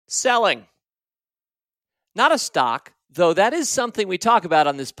Selling. Not a stock, though that is something we talk about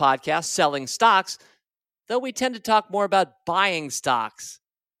on this podcast, selling stocks, though we tend to talk more about buying stocks,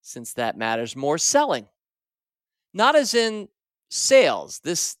 since that matters more. Selling. Not as in sales.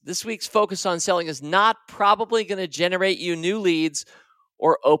 This week's focus on selling is not probably going to generate you new leads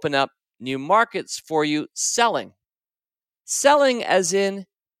or open up new markets for you. Selling. Selling as in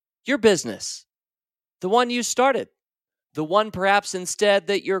your business, the one you started, the one perhaps instead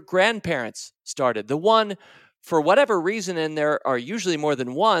that your grandparents started, the one for whatever reason, and there are usually more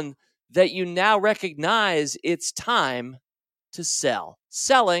than one, that you now recognize it's time to sell.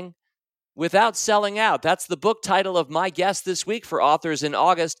 Selling without selling out. That's the book title of my guest this week for Authors in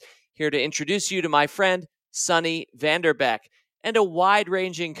August. Here to introduce you to my friend, Sunny Vanderbeck, and a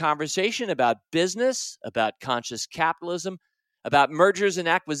wide-ranging conversation about business, about conscious capitalism, about mergers and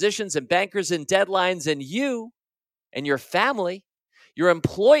acquisitions and bankers and deadlines and you and your family, your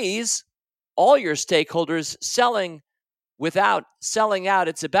employees, all your stakeholders selling without selling out.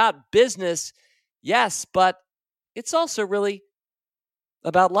 It's about business, yes, but it's also really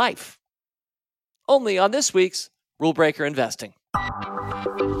about life. Only on this week's Rule Breaker Investing.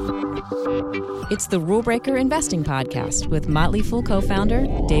 It's the Rule Breaker Investing Podcast with Motley Fool co-founder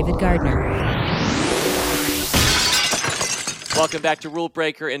David Gardner. Welcome back to Rule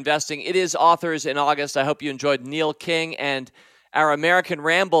Breaker Investing. It is Authors in August. I hope you enjoyed Neil King and our American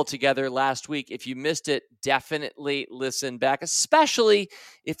Ramble together last week. If you missed it, definitely listen back, especially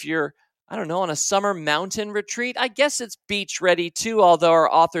if you're, on a summer mountain retreat. I guess it's beach ready too, although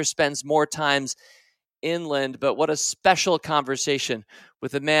our author spends more times inland. But what a special conversation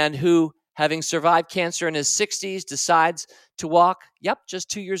with a man who, having survived cancer in his 60s, decides to walk,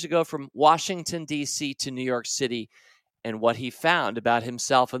 just 2 years ago, from Washington, D.C. to New York City, and what he found about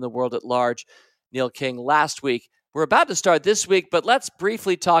himself and the world at large. Neil King last week. We're about to start this week, but let's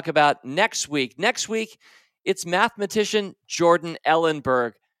briefly talk about next week. Next week, it's mathematician Jordan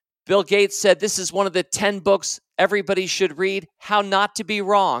Ellenberg. Bill Gates said this is one of the 10 books everybody should read, How Not to Be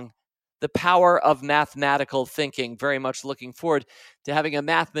Wrong, The Power of Mathematical Thinking. Very much looking forward to having a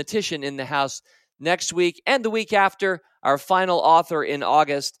mathematician in the house next week and the week after, our final author in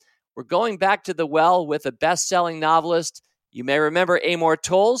August. We're going back to the well with a best-selling novelist. You may remember Amor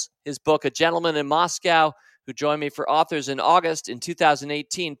Towles, his book, A Gentleman in Moscow, who joined me for Authors in August in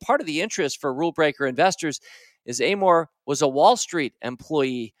 2018. Part of the interest for Rule Breaker investors is Amor was a Wall Street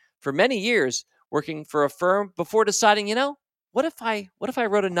employee for many years, working for a firm before deciding, what if I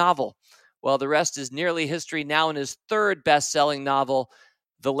wrote a novel? Well, the rest is nearly history. Now in his third best-selling novel,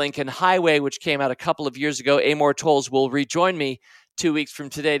 The Lincoln Highway, which came out a couple of years ago, Amor Towles will rejoin me 2 weeks from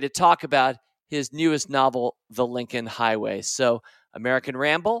today to talk about his newest novel, The Lincoln Highway. So, American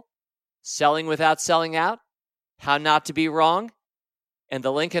Ramble, Selling Without Selling Out, How Not to Be Wrong, and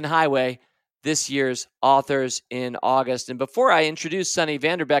The Lincoln Highway, this year's Authors in August. And before I introduce Sunny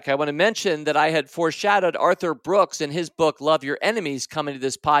Vanderbeck, I want to mention that I had foreshadowed Arthur Brooks in his book, Love Your Enemies, coming to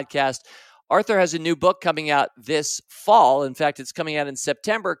this podcast. Arthur has a new book coming out this fall. In fact, it's coming out in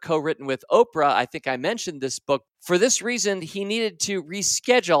September, co-written with Oprah. I think I mentioned this book. For this reason, he needed to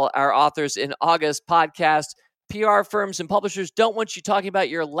reschedule our Authors in August podcast. PR firms and publishers don't want you talking about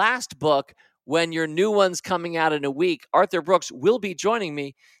your last book when your new one's coming out in a week. Arthur Brooks will be joining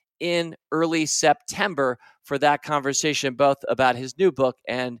me in early September for that conversation, both about his new book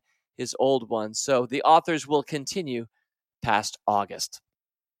and his old one. So the authors will continue past August.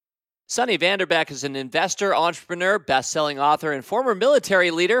 Sunny Vanderbeck is an investor, entrepreneur, best-selling author, and former military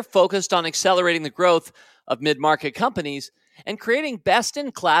leader focused on accelerating the growth of mid-market companies and creating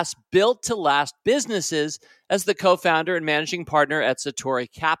best-in-class, built-to-last businesses as the co-founder and managing partner at Satori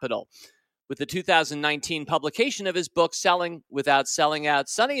Capital. With the 2019 publication of his book, Selling Without Selling Out,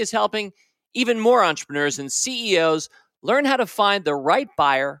 Sunny is helping even more entrepreneurs and CEOs learn how to find the right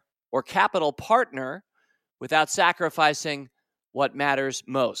buyer or capital partner without sacrificing what matters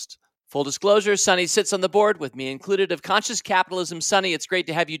most. Full disclosure, Sunny sits on the board, with me included, of Conscious Capitalism. Sunny, it's great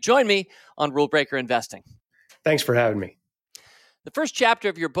to have you join me on Rule Breaker Investing. Thanks for having me. The first chapter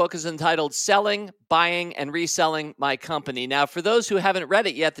of your book is entitled Selling, Buying, and Reselling My Company. Now, for those who haven't read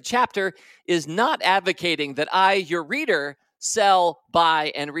it yet, the chapter is not advocating that I, your reader, sell,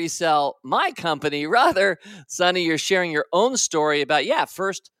 buy, and resell my company. Rather, Sunny, you're sharing your own story about,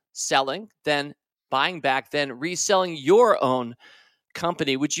 first selling, then buying back, then reselling your own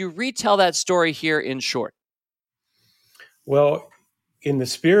company. Would you retell that story here in short? Well, in the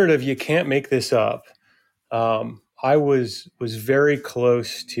spirit of you can't make this up, I was very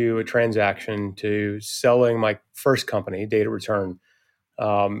close to a transaction to selling my first company, Data Return,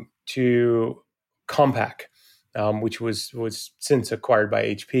 to Compaq. which was since acquired by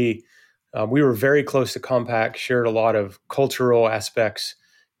HP. We were very close to Compaq, shared a lot of cultural aspects,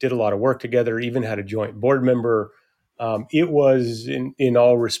 did a lot of work together, even had a joint board member. It was, in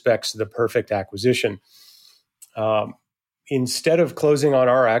all respects, the perfect acquisition. Instead of closing on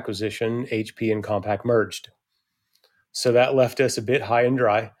our acquisition, HP and Compaq merged. So that left us a bit high and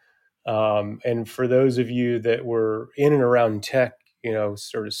dry. And for those of you that were in and around tech,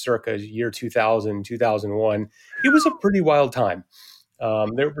 sort of circa year 2000, 2001, it was a pretty wild time.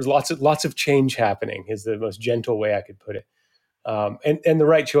 There was lots of change happening, is the most gentle way I could put it. And the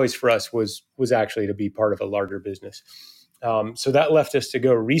right choice for us was actually to be part of a larger business. So that left us to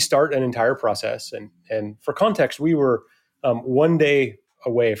go restart an entire process. And for context, we were one day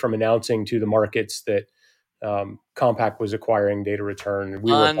away from announcing to the markets that Compaq was acquiring Data Return.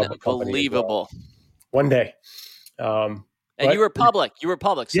 We were a public company as well. One day. And you were public. You were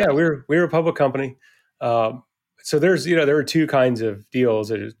public. Sonny. Yeah, we were a public company. So there were two kinds of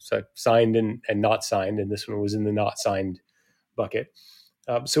deals. It's like signed and not signed, and this one was in the not signed bucket.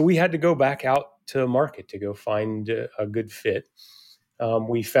 So we had to go back out to market to go find a good fit.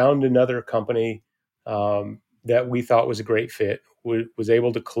 We found another company that we thought was a great fit. Was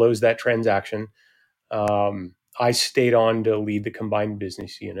able to close that transaction. I stayed on to lead the combined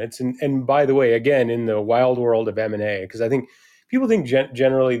business units. And by the way, again, in the wild world of M&A, because I think people think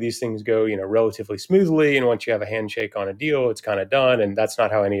generally these things go, relatively smoothly. And once you have a handshake on a deal, it's kind of done. And that's not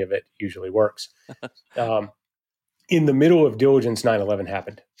how any of it usually works. In the middle of diligence, 9/11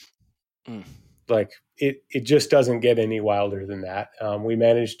 happened. Like it just doesn't get any wilder than that. We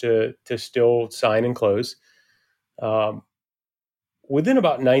managed to still sign and close. Within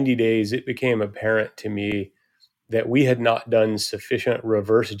about 90 days, it became apparent to me that we had not done sufficient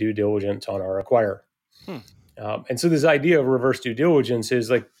reverse due diligence on our acquirer. And so this idea of reverse due diligence is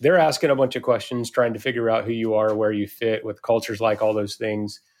like they're asking a bunch of questions, trying to figure out who you are, where you fit, what culture's like, all those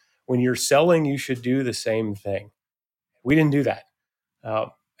things. When you're selling, you should do the same thing. We didn't do that.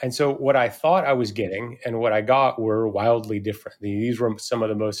 And so what I thought I was getting and what I got were wildly different. These were some of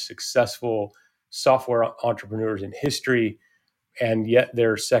the most successful software entrepreneurs in history, and yet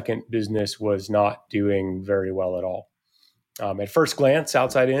their second business was not doing very well at all. At first glance,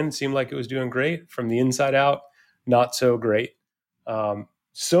 outside in, it seemed like it was doing great. From the inside out, not so great.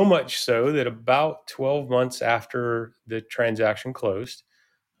 So much so that about 12 months after the transaction closed,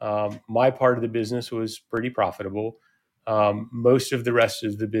 my part of the business was pretty profitable. Most of the rest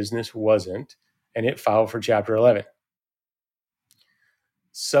of the business wasn't, and it filed for Chapter 11.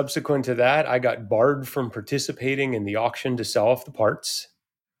 Subsequent to that, I got barred from participating in the auction to sell off the parts,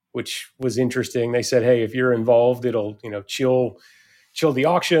 which was interesting. They said, hey, if you're involved, it'll chill the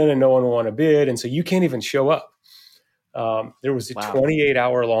auction and no one will want to bid. And so you can't even show up. There was a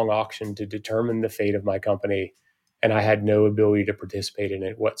 28-hour long auction to determine the fate of my company, and I had no ability to participate in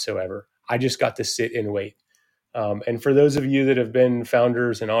it whatsoever. I just got to sit and wait. And for those of you that have been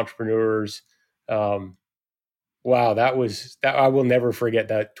founders and entrepreneurs, wow, that I will never forget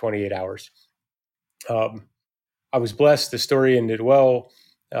that 28 hours. I was blessed. The story ended well.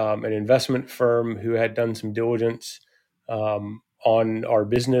 An investment firm who had done some diligence on our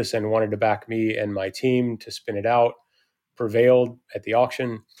business and wanted to back me and my team to spin it out prevailed at the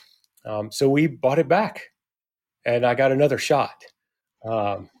auction. So we bought it back and I got another shot.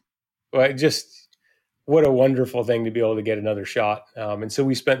 What a wonderful thing to be able to get another shot. And so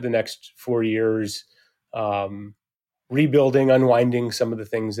we spent the next 4 years rebuilding, unwinding some of the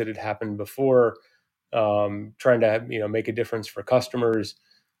things that had happened before, trying to make a difference for customers,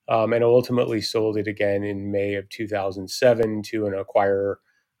 and ultimately sold it again in May of 2007 to an acquirer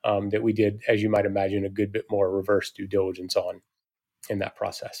that we did, as you might imagine, a good bit more reverse due diligence on in that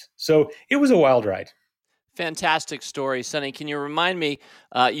process. So it was a wild ride. Fantastic story, Sunny. Can you remind me,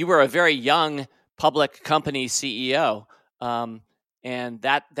 you were a very young public company CEO, and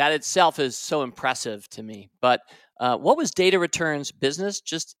that itself is so impressive to me. But what was Data Return's business,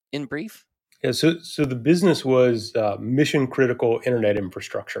 just in brief? Yeah, so the business was mission critical internet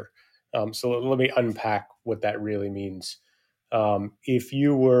infrastructure. So let me unpack what that really means. If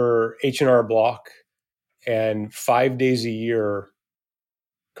you were H&R Block and 5 days a year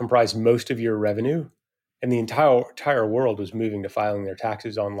comprised most of your revenue, and the entire world was moving to filing their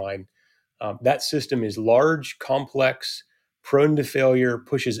taxes online, that system is large, complex, prone to failure,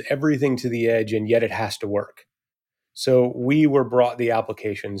 pushes everything to the edge, and yet it has to work. So we were brought the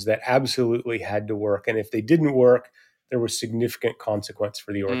applications that absolutely had to work. And if they didn't work, there was significant consequence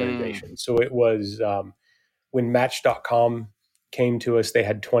for the organization. So it was when Match.com came to us, they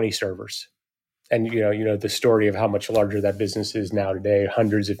had 20 servers. And, the story of how much larger that business is now today,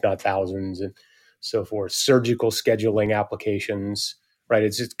 hundreds, if not thousands. so forth, surgical scheduling applications, right?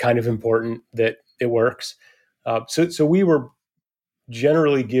 It's just kind of important that it works. So we were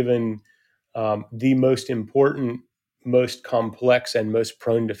generally given the most important, most complex, and most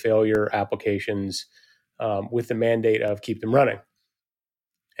prone to failure applications with the mandate of keep them running.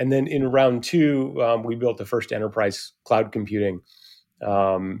 And then in round two, we built the first enterprise cloud computing.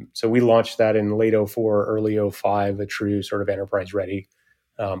 So we launched that in late 04, early 05, a true sort of enterprise ready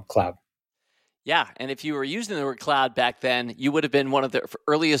cloud. Yeah, and if you were using the word cloud back then, you would have been one of the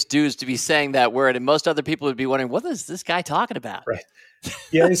earliest dudes to be saying that word, and most other people would be wondering, what is this guy talking about? Right.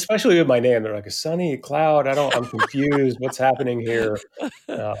 Yeah, especially with my name. They're like, a Sunny Cloud? I'm confused. What's happening here?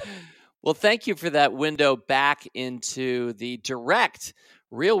 Well, thank you for that window back into the direct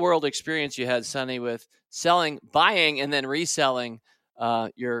real-world experience you had, Sunny, with selling, buying, and then reselling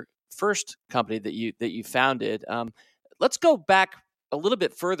your first company that you founded. Let's go back a little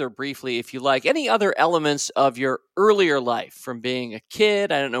bit further briefly, if you like. Any other elements of your earlier life, from being a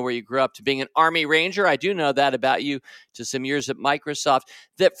kid, I don't know where you grew up, to being an Army Ranger, I do know that about you, to some years at Microsoft,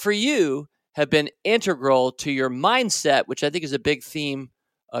 that for you have been integral to your mindset, which I think is a big theme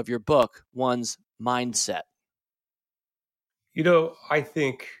of your book, one's mindset? I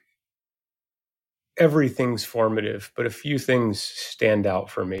think everything's formative, but a few things stand out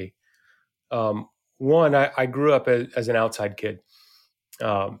for me. One, I grew up as an outside kid.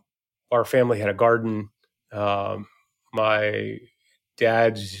 Our family had a garden. My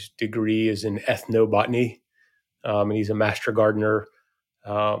dad's degree is in ethnobotany, and he's a master gardener.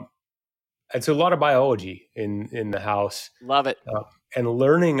 And so a lot of biology in the house. Love it. And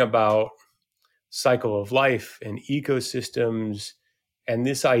learning about cycle of life and ecosystems and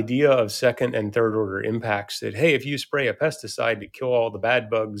this idea of second and third order impacts that, hey, if you spray a pesticide to kill all the bad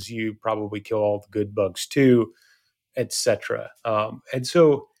bugs, you probably kill all the good bugs too, et cetera. And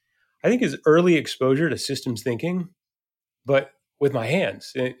so I think is early exposure to systems thinking, but with my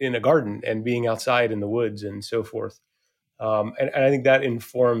hands in a garden and being outside in the woods and so forth. And I think that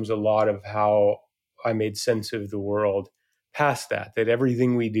informs a lot of how I made sense of the world past that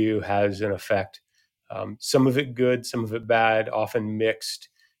everything we do has an effect. Some of it good, some of it bad, often mixed.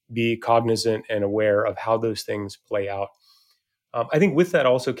 Be cognizant and aware of how those things play out. I think with that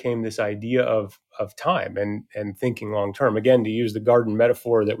also came this idea of time and thinking long term. Again, to use the garden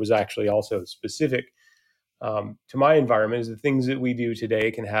metaphor that was actually also specific to my environment, is the things that we do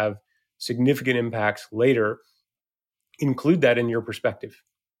today can have significant impacts later. Include that in your perspective.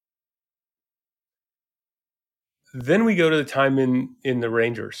 Then we go to the time in the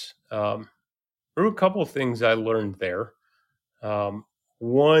Rangers. There were a couple of things I learned there.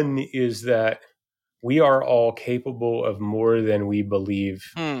 One is that we are all capable of more than we believe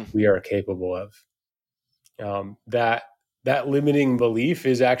we are capable of. That limiting belief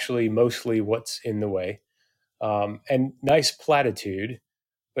is actually mostly what's in the way. And nice platitude,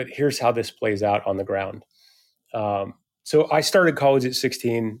 but here's how this plays out on the ground. So I started college at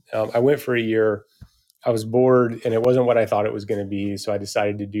 16. I went for a year. I was bored and it wasn't what I thought it was going to be. So I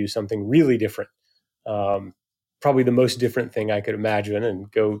decided to do something really different. Probably the most different thing I could imagine,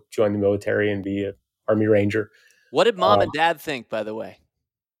 and go join the military and be an Army Ranger. What did mom and dad think, by the way?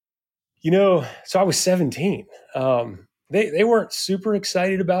 So I was 17. They weren't super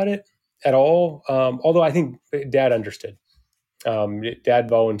excited about it at all. Although I think dad understood. Dad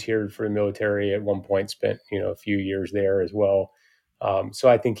volunteered for the military at one point, spent, a few years there as well. So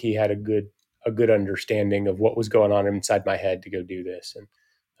I think he had a good understanding of what was going on inside my head to go do this.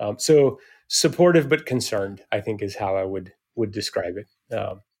 And so supportive, but concerned, I think, is how I would describe it.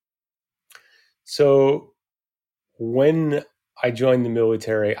 So when I joined the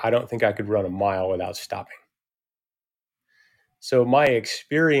military, I don't think I could run a mile without stopping. So my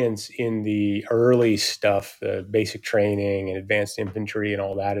experience in the early stuff, the basic training and advanced infantry and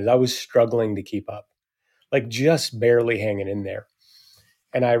all that, is I was struggling to keep up, like just barely hanging in there.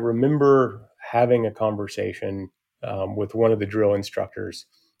 And I remember having a conversation with one of the drill instructors.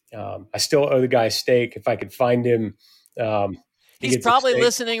 I still owe the guy a steak. If I could find him, he's probably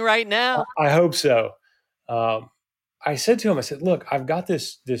listening right now. I hope so. I said to him, I said, look, I've got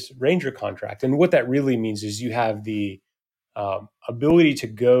this Ranger contract. And what that really means is you have the ability to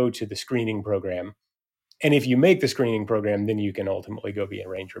go to the screening program. And if you make the screening program, then you can ultimately go be a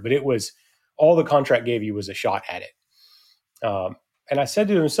Ranger. But it was all the contract gave you was a shot at it. And I said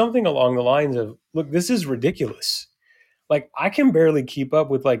to him something along the lines of, look, this is ridiculous. Like, I can barely keep up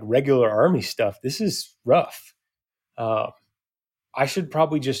with like regular Army stuff. This is rough. I should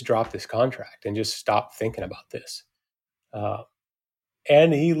probably just drop this contract and just stop thinking about this.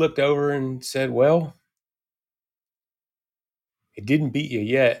 And he looked over and said, well, it didn't beat you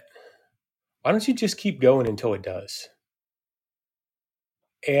yet. why don't you just keep going until it does?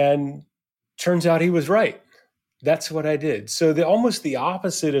 And turns out he was right. That's what I did. So almost the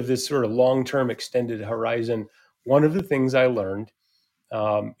opposite of this sort of long-term extended horizon, one of the things I learned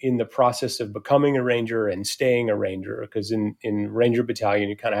in the process of becoming a ranger and staying a ranger, because in Ranger Battalion,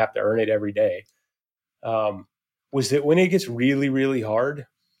 you kind of have to earn it every day, was that when it gets really, really hard,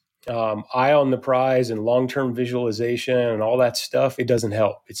 eye on the prize and long-term visualization and all that stuff, it doesn't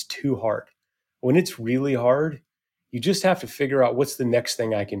help. It's too hard. When it's really hard, you just have to figure out what's the next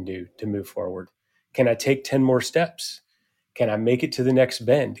thing I can do to move forward. Can I take 10 more steps? Can I make it to the next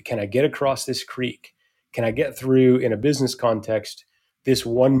bend? Can I get across this creek? Can I get through, in a business context, this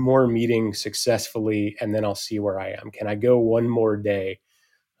one more meeting successfully, and then I'll see where I am? Can I go one more day?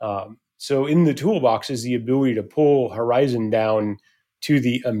 So in the toolbox is the ability to pull horizon down to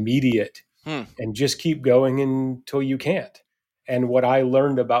the immediate and just keep going until you can't. And what I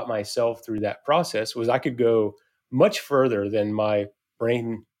learned about myself through that process was I could go much further than my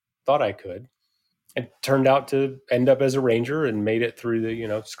brain thought I could. And turned out to end up as a ranger and made it through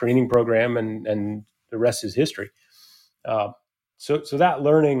the screening program, and the rest is history. So that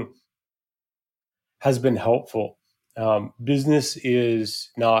learning has been helpful. Business is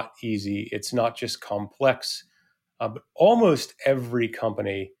not easy. It's not just complex, but almost every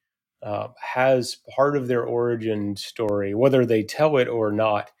company has part of their origin story, whether they tell it or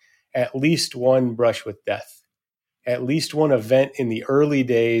not, at least one brush with death. At least one event in the early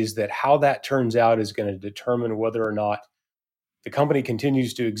days that how that turns out is going to determine whether or not the company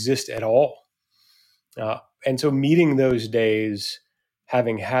continues to exist at all. And so meeting those days,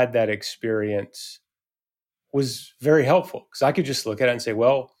 having had that experience, was very helpful because I could just look at it and say,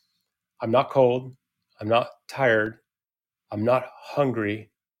 well, I'm not cold. I'm not tired. I'm not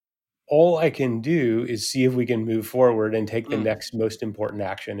hungry. All I can do is see if we can move forward and take the next most important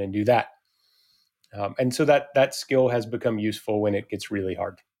action and do that. And so that skill has become useful when it gets really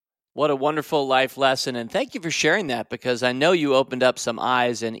hard. What a wonderful life lesson. And thank you for sharing that, because I know you opened up some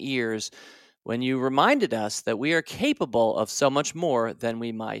eyes and ears when you reminded us that we are capable of so much more than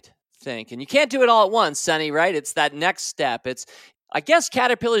we might think. And you can't do it all at once, Sunny, right? It's that next step. I guess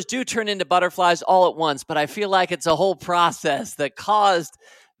caterpillars do turn into butterflies all at once, but I feel like it's a whole process that caused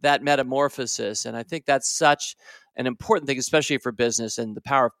that metamorphosis. And I think that's such an important thing, especially for business, and the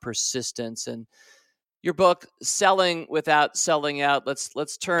power of persistence. And your book, Selling Without Selling Out,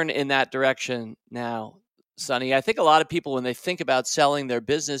 let's turn in that direction now, Sunny. I think a lot of people, when they think about selling their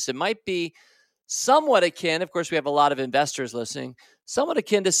business, it might be somewhat akin, of course, we have a lot of investors listening, somewhat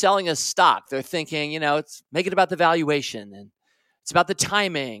akin to selling a stock. They're thinking, it's make it about the valuation, and it's about the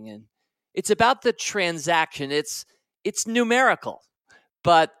timing, and it's about the transaction. It's numerical.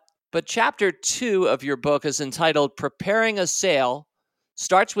 But chapter 2 of your book is entitled Preparing a Sale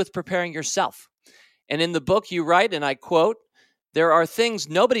Starts with Preparing Yourself. And in the book you write, and I quote, "There are things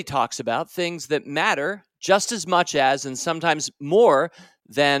nobody talks about, things that matter just as much as, and sometimes more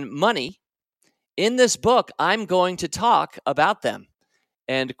than, money. In this book, I'm going to talk about them."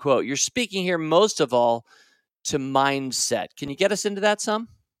 End quote. You're speaking here most of all to mindset. Can you get us into that some?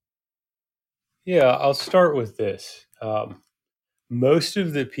 Yeah, I'll start with this. Most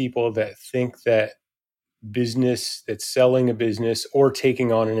of the people that think that selling a business or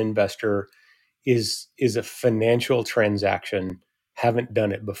taking on an investor is a financial transaction haven't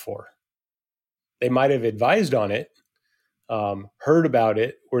done it before. They might have advised on it, heard about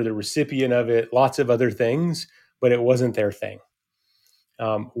it, were the recipient of it, lots of other things, but it wasn't their thing.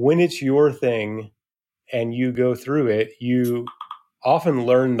 When it's your thing and you go through it, you often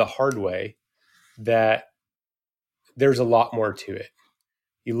learn the hard way that there's a lot more to it.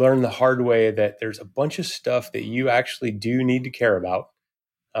 You learn the hard way that there's a bunch of stuff that you actually do need to care about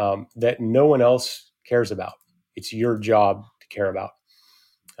that no one else cares about. It's your job to care about.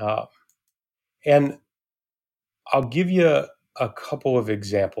 And I'll give you a couple of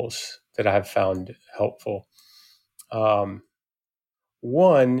examples that I've found helpful.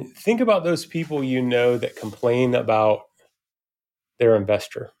 One, think about those people that complain about their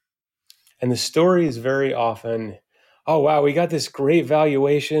investor. And the story is very often, oh, wow, we got this great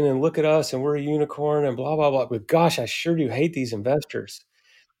valuation and look at us and we're a unicorn and blah, blah, blah. But gosh, I sure do hate these investors.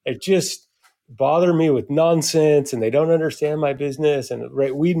 They just bother me with nonsense and they don't understand my business. And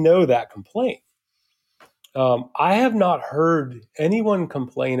right, we know that complaint. I have not heard anyone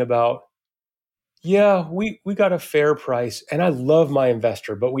complain about, yeah, we got a fair price and I love my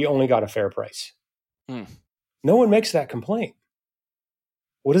investor, but we only got a fair price. No one makes that complaint.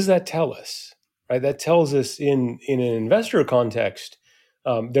 What does that tell us? Right? That tells us in an investor context,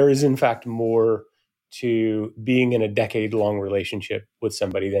 there is in fact more to being in a decade-long relationship with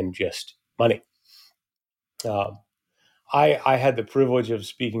somebody than just money. I had the privilege of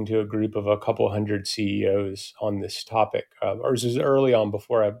speaking to a group of a couple hundred CEOs on this topic, or this was early on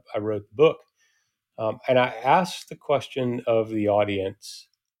before I wrote the book. And I asked the question of the audience,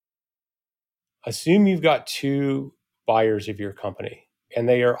 assume you've got two buyers of your company, and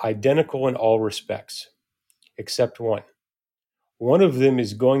they are identical in all respects, except one. One of them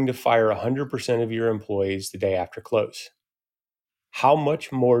is going to fire 100% of your employees the day after close. How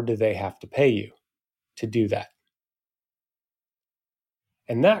much more do they have to pay you to do that?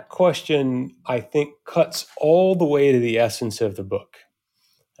 And that question, I think, cuts all the way to the essence of the book.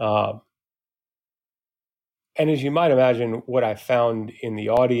 And as you might imagine, what I found in the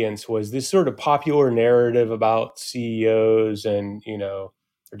audience was this sort of popular narrative about CEOs and,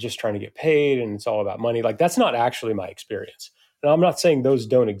 they're just trying to get paid and it's all about money. Like, that's not actually my experience. Now, I'm not saying those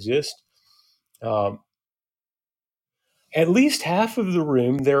don't exist. At least half of the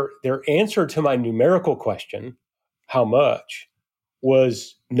room, their answer to my numerical question, how much,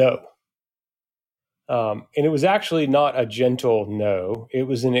 was no. And it was actually not a gentle no. It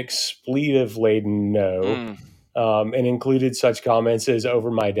was an expletive-laden no, and included such comments as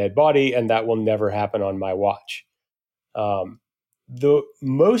over my dead body, and that will never happen on my watch.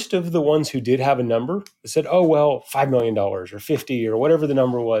 Most of the ones who did have a number said, oh, well, $5 million or 50 or whatever the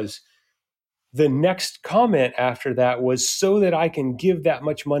number was. The next comment after that was so that I can give that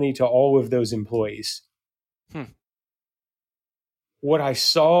much money to all of those employees. What I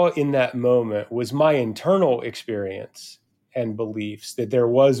saw in that moment was my internal experience and beliefs that there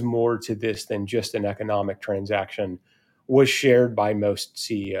was more to this than just an economic transaction was shared by most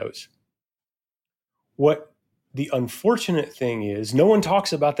CEOs. What the unfortunate thing is, no one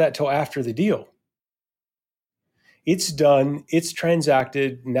talks about that till after the deal. It's done, it's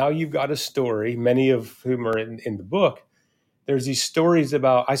transacted. Now you've got a story, many of whom are in the book. There's these stories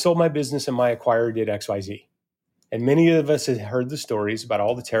about, I sold my business and my acquirer did XYZ. And many of us have heard the stories about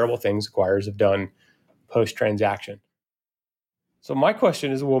all the terrible things acquirers have done post-transaction. So my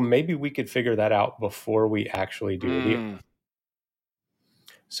question is, well, maybe we could figure that out before we actually do a deal.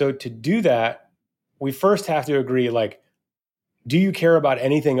 So to do that, we first have to agree, like, do you care about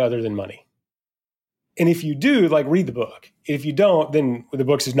anything other than money? And if you do, like, read the book. If you don't, then the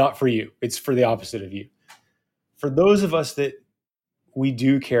book is not for you. It's for the opposite of you. For those of us that we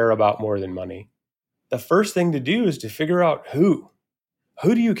do care about more than money, the first thing to do is to figure out who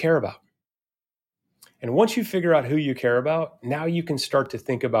do you care about? And once you figure out who you care about, now you can start to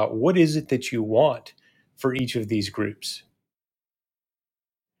think about what is it that you want for each of these groups.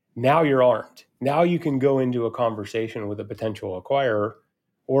 Now you're armed. Now you can go into a conversation with a potential acquirer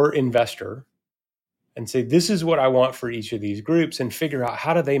or investor and say, this is what I want for each of these groups, and figure out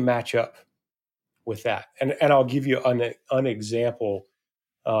how do they match up with that. And I'll give you an example.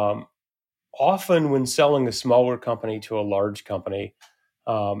 Often when selling a smaller company to a large company,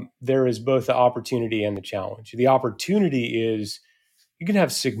 there is both the opportunity and the challenge. The opportunity is you can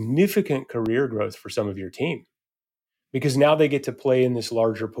have significant career growth for some of your team because now they get to play in this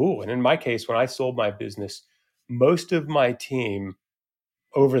larger pool. And in my case, when I sold my business, most of my team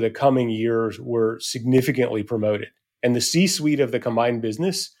over the coming years were significantly promoted. And the C-suite of the combined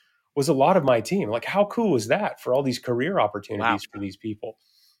business was a lot of my team. Like, how cool is that for all these career opportunities for these people?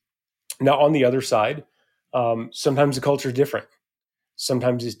 Now, on the other side, sometimes the culture is different.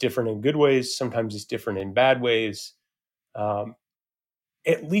 Sometimes it's different in good ways. Sometimes it's different in bad ways.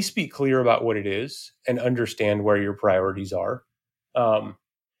 At least be clear about what it is and understand where your priorities are.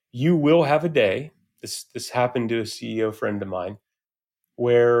 You will have a day, this happened to a CEO friend of mine,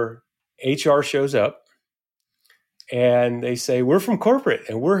 where HR shows up and they say, we're from corporate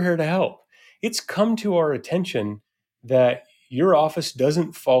and we're here to help. It's come to our attention that your office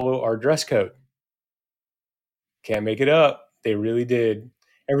doesn't follow our dress code. Can't make it up. They really did.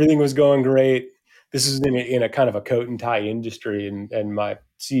 Everything was going great. This is in a kind of a coat and tie industry. And my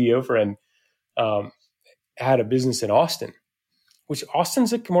CEO friend had a business in Austin, which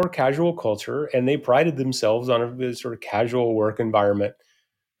Austin's a more casual culture. And they prided themselves on a sort of casual work environment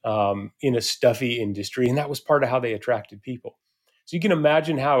in a stuffy industry. And that was part of how they attracted people. So you can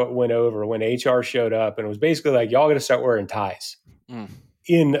imagine how it went over when HR showed up and it was basically like, y'all got to start wearing ties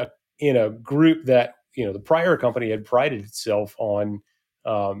in a group that, the prior company had prided itself on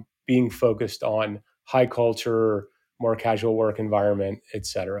being focused on high culture, more casual work environment, et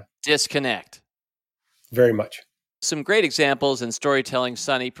cetera. Disconnect. Very much. Some great examples in storytelling,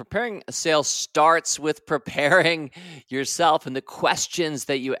 Sunny. Preparing a sale starts with preparing yourself and the questions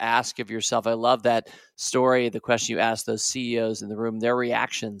that you ask of yourself. I love that story, the question you ask those CEOs in the room, their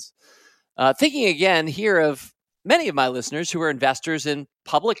reactions. Thinking again here of many of my listeners who are investors in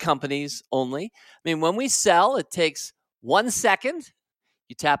public companies only. I mean, when we sell, it takes 1 second.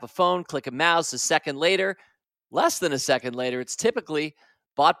 You tap a phone, click a mouse. A second later, less than a second later, it's typically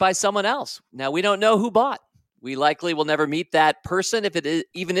bought by someone else. Now, we don't know who bought. We likely will never meet that person, if it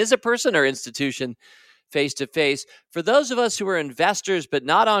even is a person or institution, face to face. For those of us who are investors but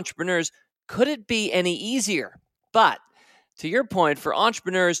not entrepreneurs, could it be any easier? But to your point, for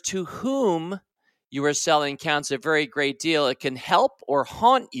entrepreneurs to whom you are selling counts a very great deal. It can help or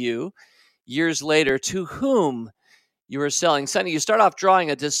haunt you years later to whom you are selling. Sunny, you start off drawing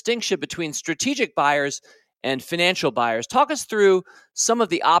a distinction between strategic buyers and financial buyers. Talk us through some of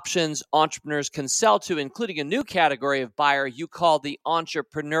the options entrepreneurs can sell to, including a new category of buyer you call the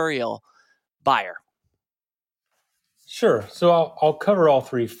entrepreneurial buyer. Sure. So I'll cover all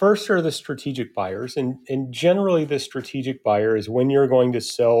three. First are the strategic buyers. And generally, the strategic buyer is when you're going to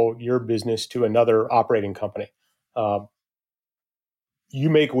sell your business to another operating company. You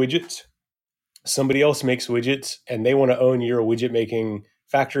make widgets, somebody else makes widgets, and they want to own your widget making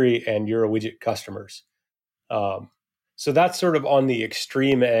factory and your widget customers. So that's sort of on the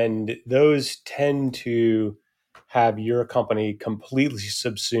extreme end. Those tend to have your company completely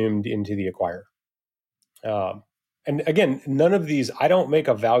subsumed into the acquirer. And again, none of these, I don't make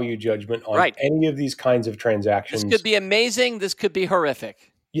a value judgment on any of these kinds of transactions. This could be amazing. This could be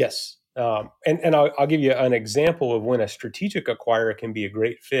horrific. Yes. And I'll give you an example of when a strategic acquirer can be a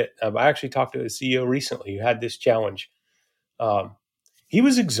great fit. I actually talked to a CEO recently who had this challenge. He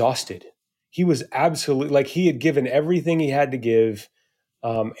was exhausted. He was absolutely, like, he had given everything he had to give.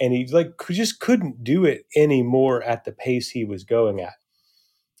 And he just couldn't do it anymore at the pace he was going at.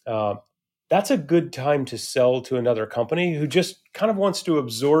 That's a good time to sell to another company who just kind of wants to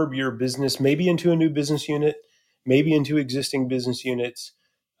absorb your business, maybe into a new business unit, maybe into existing business units.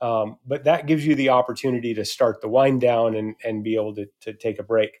 But that gives you the opportunity to start the wind down and be able to take a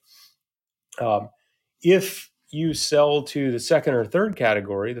break. If you sell to the second or third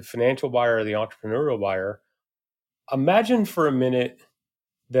category, the financial buyer or the entrepreneurial buyer, imagine for a minute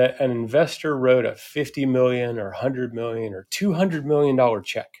that an investor wrote a $50 million or $100 million or $200 million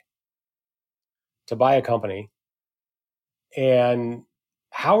check to buy a company. And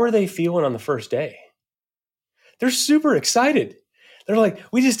how are they feeling on the first day? They're super excited. They're like,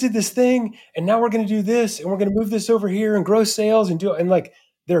 we just did this thing, and now we're going to do this, and we're going to move this over here and grow sales and do it. And like,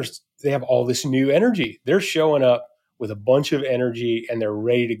 they have all this new energy. They're showing up with a bunch of energy, and they're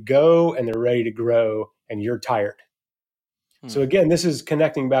ready to go, and they're ready to grow, and you're tired. So again, this is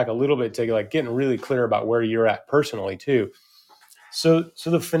connecting back a little bit to like getting really clear about where you're at personally too. So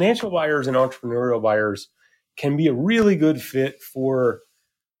the financial buyers and entrepreneurial buyers can be a really good fit for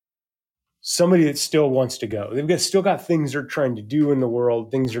somebody that still wants to go. They've still got things they're trying to do in the world,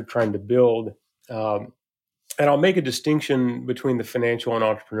 things they're trying to build. And I'll make a distinction between the financial and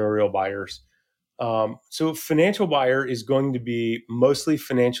entrepreneurial buyers. So a financial buyer is going to be mostly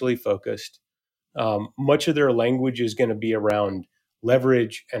financially focused. Much of their language is going to be around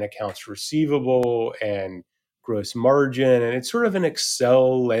leverage and accounts receivable and gross margin. And it's sort of an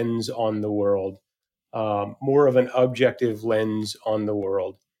Excel lens on the world, more of an objective lens on the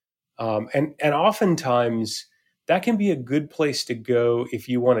world. And oftentimes that can be a good place to go if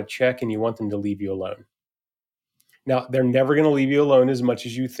you want to check and you want them to leave you alone. Now, they're never going to leave you alone as much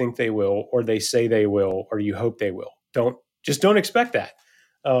as you think they will, or they say they will, or you hope they will. Don't expect that.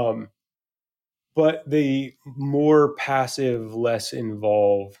 But the more passive, less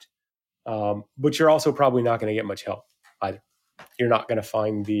involved, but you're also probably not going to get much help either. You're not going to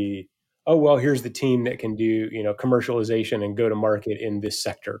find here's the team that can do, commercialization and go to market in this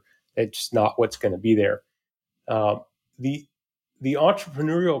sector. It's not what's going to be there. The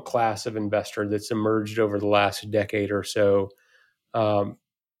entrepreneurial class of investor that's emerged over the last decade or so, they're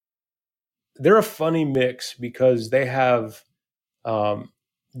a funny mix because they have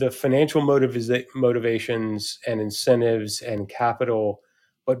the financial motivations and incentives and capital,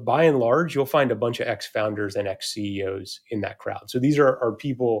 but by and large, you'll find a bunch of ex-founders and ex-CEOs in that crowd. So these are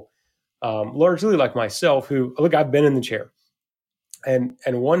people largely like myself who, look, I've been in the chair, and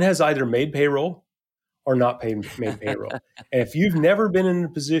one has either made payroll or not made payroll. And if you've never been in a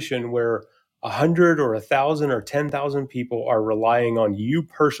position where 100 or 1,000 or 10,000 people are relying on you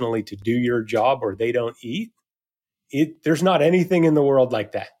personally to do your job or they don't eat, there's not anything in the world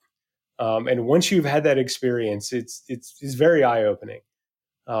like that. And once you've had that experience, it's very eye-opening.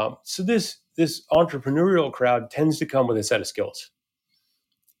 So this entrepreneurial crowd tends to come with a set of skills,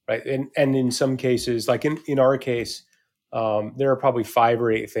 right? And in some cases, like in our case, there are probably 5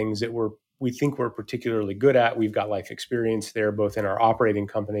 or 8 things that we think we're particularly good at. We've got life experience there, both in our operating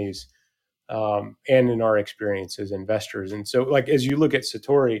companies, and in our experience as investors. And so, like, as you look at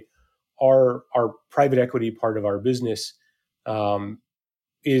Satori, our private equity part of our business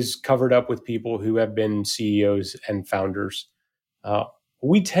is covered up with people who have been CEOs and founders. Uh,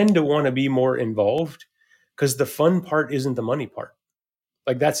 we tend to want to be more involved because the fun part isn't the money part.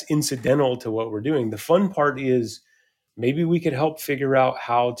 Like, that's incidental to what we're doing. The fun part is maybe we could help figure out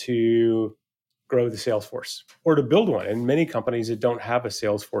how to grow the sales force or to build one. And many companies that don't have a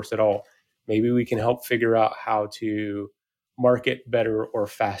sales force at all, maybe we can help figure out how to market better or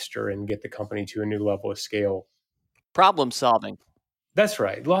faster and get the company to a new level of scale. Problem solving. That's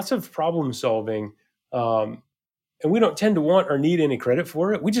right. Lots of problem solving. And we don't tend to want or need any credit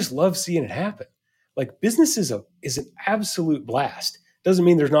for it. We just love seeing it happen. Like, business is an absolute blast. Doesn't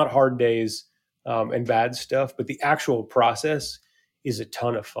mean there's not hard days and bad stuff, but the actual process is a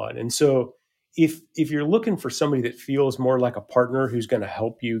ton of fun. And so if you're looking for somebody that feels more like a partner who's going to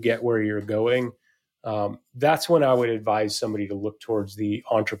help you get where you're going, that's when I would advise somebody to look towards the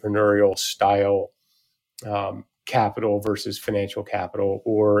entrepreneurial style capital versus financial capital,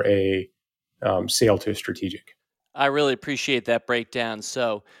 or a sale to a strategic. I really appreciate that breakdown.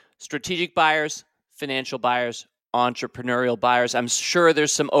 So strategic buyers, financial buyers, entrepreneurial buyers. I'm sure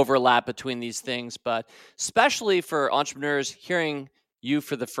there's some overlap between these things, but especially for entrepreneurs hearing you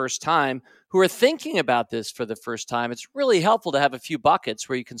for the first time who are thinking about this for the first time, it's really helpful to have a few buckets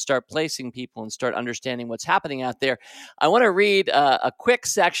where you can start placing people and start understanding what's happening out there. I want to read a quick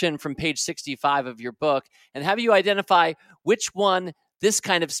section from page 65 of your book and have you identify which one this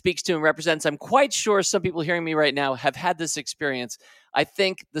kind of speaks to and represents. I'm quite sure some people hearing me right now have had this experience. I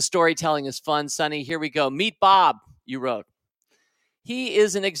think the storytelling is fun. Sunny, here we go. Meet Bob, you wrote. He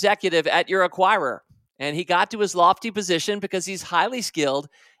is an executive at your acquirer, and he got to his lofty position because he's highly skilled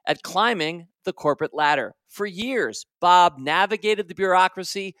at climbing the corporate ladder. For years, Bob navigated the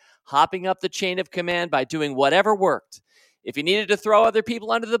bureaucracy, hopping up the chain of command by doing whatever worked. If he needed to throw other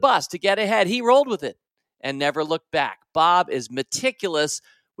people under the bus to get ahead, he rolled with it and never looked back. Bob is meticulous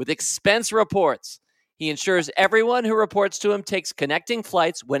with expense reports. He ensures everyone who reports to him takes connecting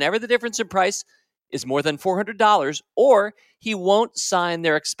flights whenever the difference in price is more than $400, or he won't sign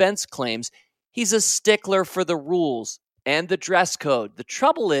their expense claims. He's a stickler for the rules and the dress code. The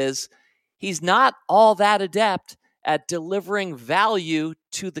trouble is, he's not all that adept at delivering value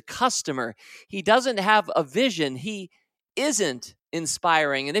to the customer. He doesn't have a vision. He isn't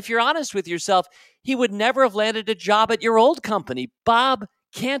inspiring. And if you're honest with yourself, he would never have landed a job at your old company. Bob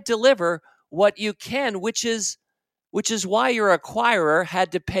can't deliver what you can, which is why your acquirer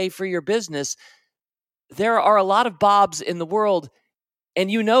had to pay for your business. There are a lot of Bobs in the world,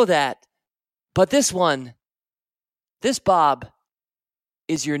 and you know that. But this Bob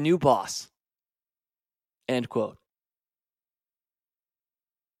is your new boss. End quote.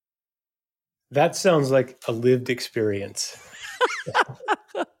 That sounds like a lived experience.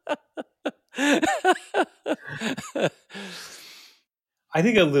 I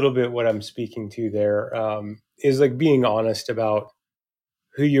think a little bit what I'm speaking to there is like being honest about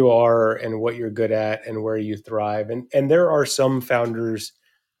who you are and what you're good at and where you thrive. And there are some founders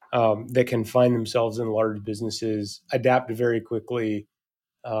that can find themselves in large businesses, adapt very quickly.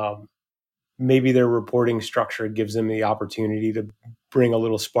 Maybe their reporting structure gives them the opportunity to bring a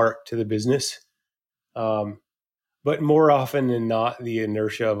little spark to the business. But more often than not, the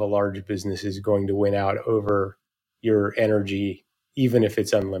inertia of a large business is going to win out over your energy, even if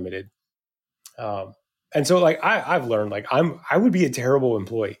it's unlimited. And so, like, I've learned, like, I would be a terrible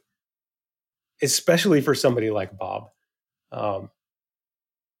employee, especially for somebody like Bob.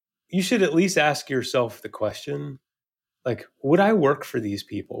 You should at least ask yourself the question, like, would I work for these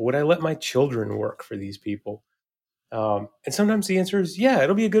people? Would I let my children work for these people? And sometimes the answer is, yeah,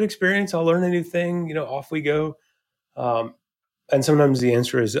 it'll be a good experience. I'll learn a new thing. Off we go. And sometimes the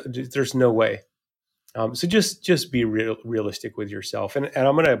answer is, there's no way. So just be realistic with yourself. And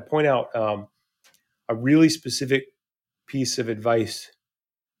I'm going to point out a really specific piece of advice.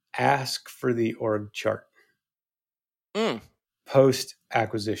 Ask for the org chart. Post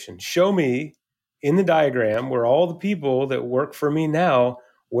acquisition. Show me in the diagram where all the people that work for me now,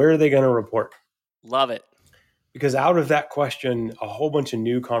 where are they going to report? Love it. Because out of that question, a whole bunch of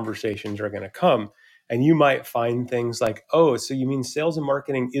new conversations are going to come. And you might find things like, oh, so you mean sales and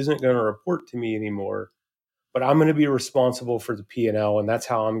marketing isn't going to report to me anymore, but I'm going to be responsible for the P&L, and that's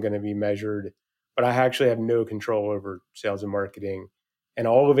how I'm going to be measured. But I actually have no control over sales and marketing. And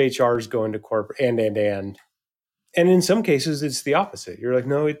all of HR is going to corporate and. And in some cases, it's the opposite. You're like,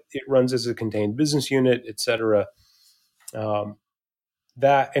 no, it runs as a contained business unit, et cetera. And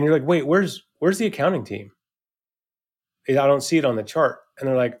you're like, wait, where's the accounting team? I don't see it on the chart. And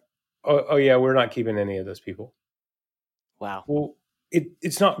they're like, oh yeah, we're not keeping any of those people. Wow. Well,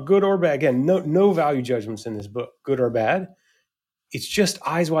 it's not good or bad. Again, no value judgments in this book, good or bad. It's just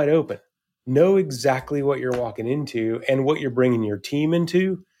eyes wide open. Know exactly what you're walking into and what you're bringing your team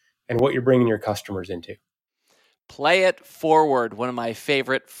into and what you're bringing your customers into. Play it forward, one of my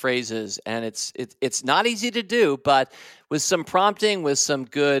favorite phrases, and it's not easy to do, but with some prompting, with some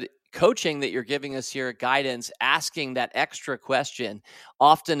good coaching that you're giving us here, guidance, asking that extra question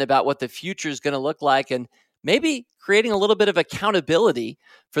often about what the future is going to look like, and maybe creating a little bit of accountability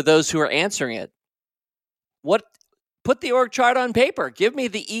for those who are answering it. Put the org chart on paper. Give me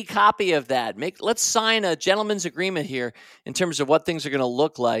the e-copy of that. Let's sign a gentleman's agreement here in terms of what things are going to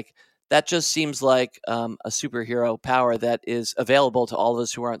look like. That just seems like a superhero power that is available to all of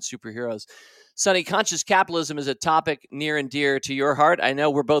us who aren't superheroes. Sunny, conscious capitalism is a topic near and dear to your heart. I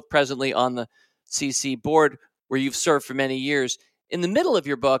know we're both presently on the CC board where you've served for many years. In the middle of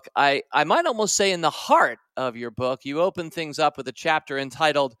your book, I might almost say in the heart of your book, you open things up with a chapter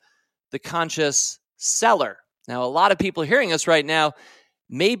entitled The Conscious Seller. Now, a lot of people hearing us right now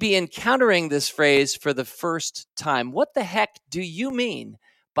may be encountering this phrase for the first time. What the heck do you mean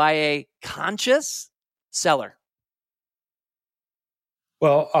by a conscious seller?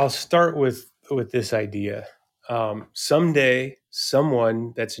 Well, I'll start with this idea. Someday,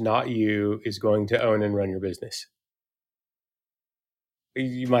 someone that's not you is going to own and run your business.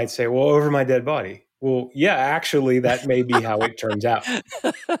 You might say, well, over my dead body. Well, yeah, actually, that may be how it turns out.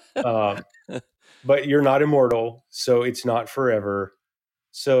 But you're not immortal, so it's not forever.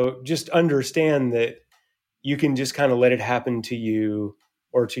 So just understand that you can just kind of let it happen to you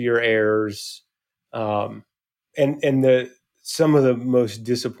or to your heirs. And some of the most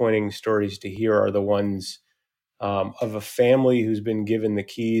disappointing stories to hear are the ones of a family who's been given the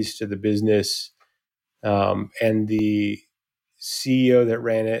keys to the business, and the CEO that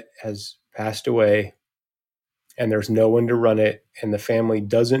ran it has passed away, and there's no one to run it, and the family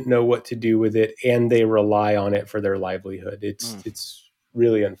doesn't know what to do with it, and they rely on it for their livelihood. It's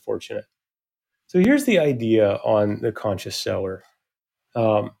really unfortunate. So here's the idea on the conscious seller.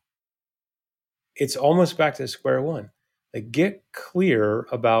 It's almost back to square one. Like, get clear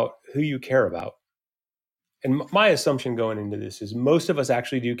about who you care about. And my assumption going into this is most of us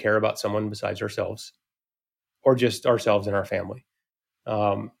actually do care about someone besides ourselves, or just ourselves and our family.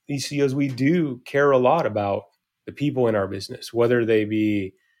 These CEOs, we do care a lot about the people in our business, whether they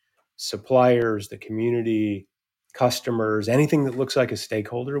be suppliers, the community, customers, anything that looks like a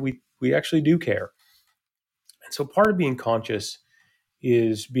stakeholder. We actually do care. And so part of being conscious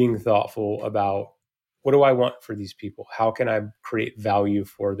is being thoughtful about, what do I want for these people? How can I create value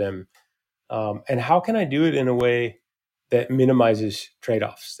for them? And how can I do it in a way that minimizes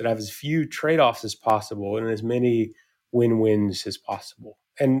trade-offs, that have as few trade-offs as possible and as many win-wins as possible?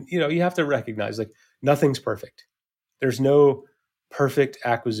 And, you have to recognize, like, nothing's perfect. There's no perfect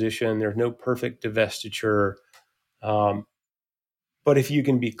acquisition. There's no perfect divestiture. But if you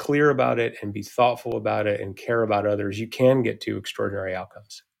can be clear about it and be thoughtful about it and care about others, you can get to extraordinary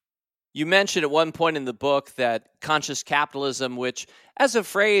outcomes. You mentioned at one point in the book that conscious capitalism, which as a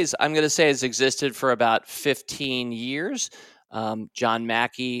phrase, I'm going to say has existed for about 15 years. John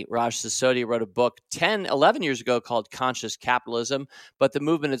Mackey, Raj Sisodia wrote a book 10, 11 years ago called Conscious Capitalism, but the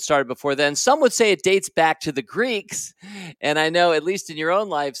movement had started before then. Some would say it dates back to the Greeks. And I know, at least in your own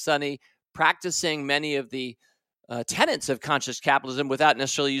life, Sunny, practicing many of the tenets of conscious capitalism without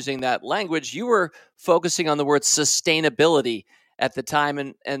necessarily using that language, you were focusing on the word sustainability at the time.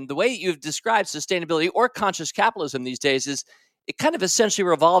 And the way you've described sustainability or conscious capitalism these days is it kind of essentially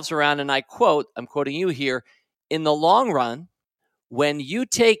revolves around, and I'm quoting you here, in the long run, when you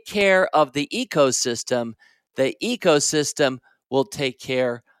take care of the ecosystem will take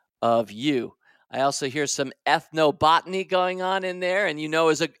care of you. I also hear some ethnobotany going on in there. And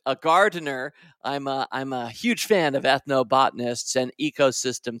as a gardener, I'm a huge fan of ethnobotanists and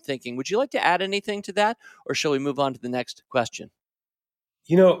ecosystem thinking. Would you like to add anything to that, or shall we move on to the next question?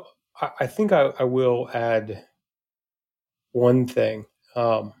 I think I will add one thing.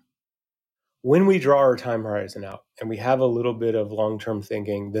 When we draw our time horizon out and we have a little bit of long-term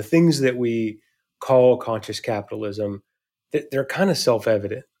thinking, the things that we call conscious capitalism, they're kind of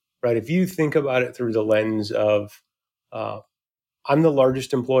self-evident, right? If you think about it through the lens of, I'm the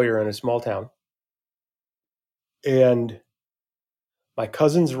largest employer in a small town, and my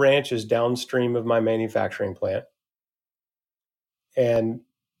cousin's ranch is downstream of my manufacturing plant, and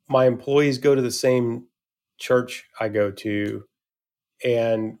my employees go to the same church I go to.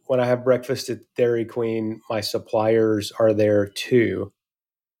 And when I have breakfast at Dairy Queen, my suppliers are there too.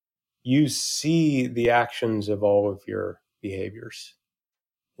 You see the actions of all of your behaviors.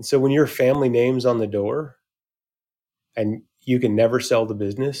 And so when your family name's on the door and you can never sell the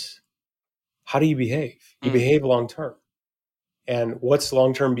business, how do you behave? You behave long term. And what's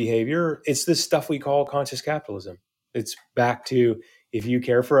long-term behavior? It's this stuff we call conscious capitalism. It's back to, if you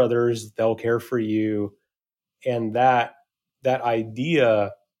care for others, they'll care for you. And that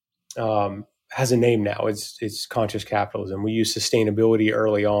idea has a name now. It's conscious capitalism. We use sustainability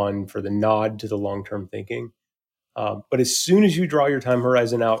early on for the nod to the long-term thinking. But as soon as you draw your time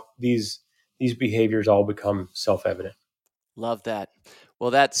horizon out, these behaviors all become self-evident. Love that.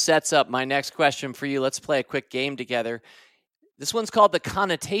 Well, that sets up my next question for you. Let's play a quick game together. This one's called the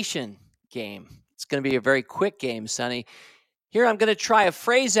connotation game. It's going to be a very quick game, Sunny. Here, I'm going to try a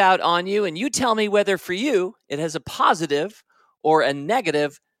phrase out on you, and you tell me whether for you it has a positive or a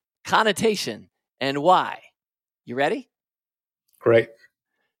negative connotation and why. You ready? Great.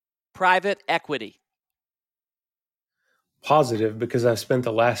 Private equity. Positive, because I've spent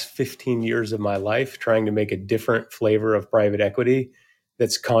the last 15 years of my life trying to make a different flavor of private equity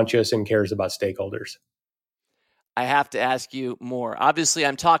that's conscious and cares about stakeholders. I have to ask you more. Obviously,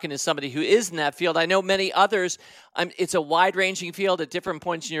 I'm talking to somebody who is in that field. I know many others. It's a wide-ranging field. At different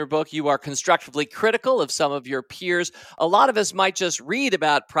points in your book, you are constructively critical of some of your peers. A lot of us might just read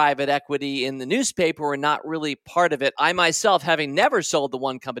about private equity in the newspaper. We're not really part of it. I myself, having never sold the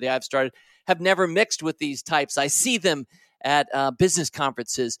one company I've started, have never mixed with these types. I see them at business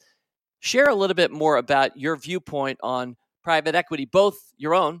conferences. Share a little bit more about your viewpoint on private equity, both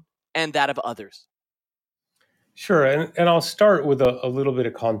your own and that of others. Sure. And I'll start with a little bit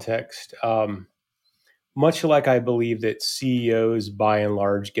of context. Much like I believe that CEOs, by and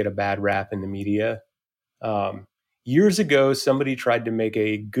large, get a bad rap in the media. Years ago, somebody tried to make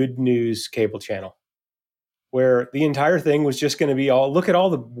a good news cable channel where the entire thing was just going to be look at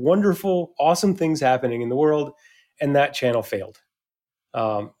all the wonderful, awesome things happening in the world. And that channel failed.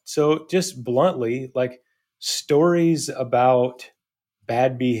 So just bluntly, like, stories about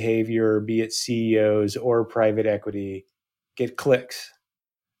bad behavior, be it CEOs or private equity, get clicks.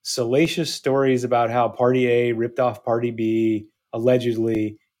 Salacious stories about how party A ripped off party B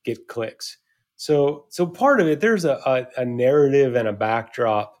allegedly get clicks. So part of it, there's a narrative and a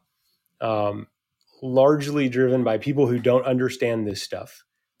backdrop, largely driven by people who don't understand this stuff,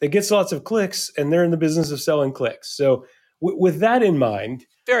 that gets lots of clicks, and they're in the business of selling clicks. So with that in mind.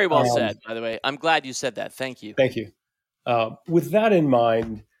 Very well said, by the way. I'm glad you said that. Thank you. Thank you. With that in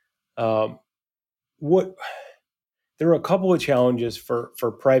mind, there are a couple of challenges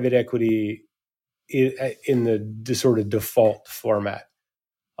for private equity in the sort of default format.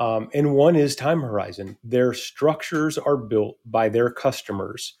 And one is time horizon. Their structures are built by their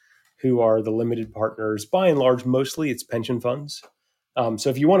customers, who are the limited partners. By and large, mostly it's pension funds. So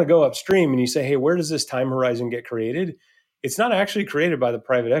if you want to go upstream and you say, hey, where does this time horizon get created? It's not actually created by the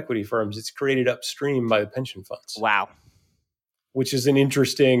private equity firms. It's created upstream by the pension funds. Wow. Which is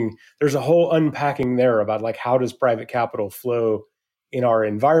there's a whole unpacking there about, like, how does private capital flow in our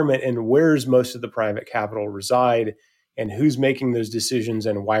environment, and where's most of the private capital reside, and who's making those decisions,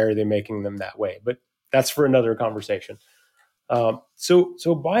 and why are they making them that way? But that's for another conversation.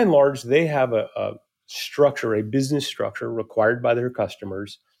 So by and large, they have a structure, a business structure required by their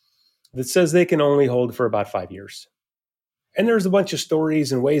customers that says they can only hold for about 5 years. And there's a bunch of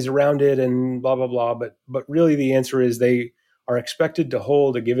stories and ways around it and blah, blah, blah. But really the answer is they are expected to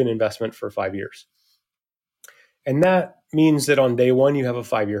hold a given investment for 5 years. And that means that on day one, you have a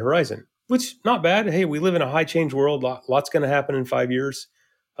 5-year horizon, which not bad. Hey, we live in a high change world. Lots going to happen in 5 years.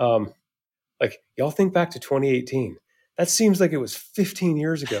 Like, y'all think back to 2018. That seems like it was 15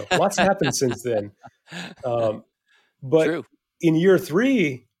 years ago. Lots happened since then. But True. In year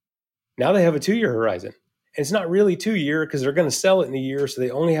 3, now they have a 2-year horizon. And it's not really 2-year because they're going to sell it in a year. So they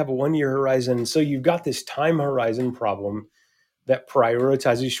only have a 1-year horizon. So you've got this time horizon problem that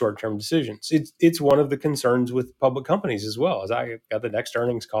prioritizes short-term decisions. It's one of the concerns with public companies as well. As I got the next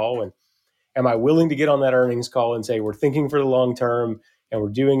earnings call, and am I willing to get on that earnings call and say, we're thinking for the long term and we're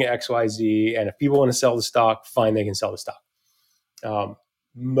doing X, Y, Z. And if people want to sell the stock, fine, they can sell the stock.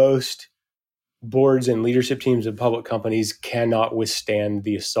 Most boards and leadership teams of public companies cannot withstand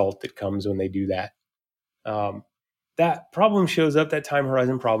the assault that comes when they do that. That problem shows up, that time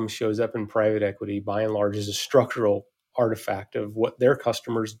horizon problem shows up in private equity, by and large, as a structural artifact of what their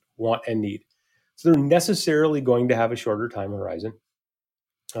customers want and need. So they're necessarily going to have a shorter time horizon.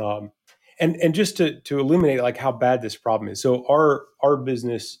 And just to illuminate, like, how bad this problem is. So our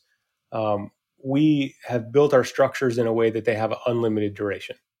business, we have built our structures in a way that they have an unlimited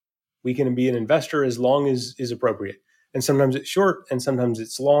duration. We can be an investor as long as is appropriate. And sometimes it's short and sometimes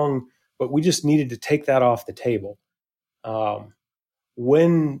it's long, but we just needed to take that off the table.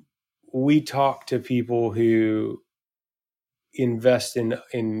 when we talk to people who invest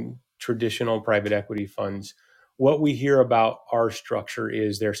in traditional private equity funds, what we hear about our structure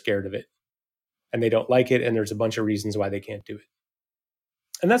is they're scared of it and they don't like it, and there's a bunch of reasons why they can't do it.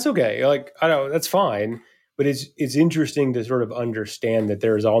 And that's okay. Like, I don't, that's fine. But it's interesting to sort of understand that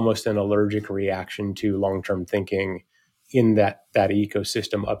there is almost an allergic reaction to long-term thinking in that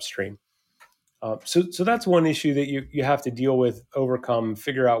ecosystem upstream. So that's one issue that you have to deal with, overcome,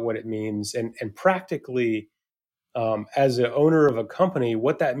 figure out what it means, and practically, as an owner of a company,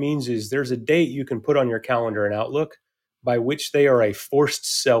 what that means is there's a date you can put on your calendar and Outlook by which they are a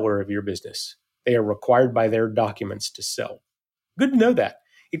forced seller of your business. They are required by their documents to sell. Good to know that.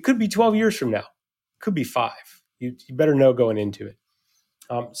 It could be 12 years from now. It could be 5. You better know going into it.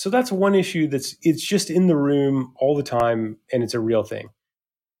 So that's one issue it's just in the room all the time, and it's a real thing.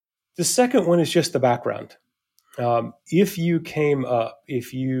 The second one is just the background. If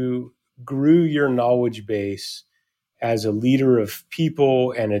you grew your knowledge base as a leader of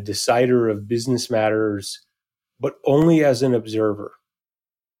people and a decider of business matters, but only as an observer,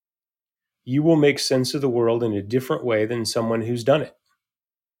 you will make sense of the world in a different way than someone who's done it.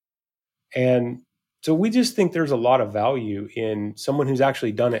 And so we just think there's a lot of value in someone who's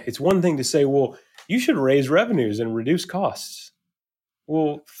actually done it. It's one thing to say, well, you should raise revenues and reduce costs.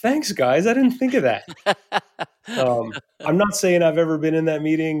 Well, thanks, guys. I didn't think of that. I'm not saying I've ever been in that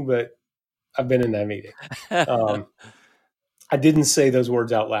meeting, but I've been in that meeting. I didn't say those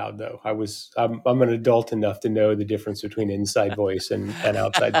words out loud, though. I'm an adult enough to know the difference between inside voice and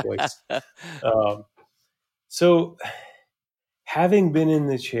outside voice. So having been in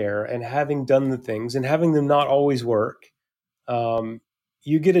the chair and having done the things and having them not always work,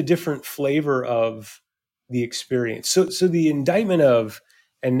 you get a different flavor of the experience. So the indictment of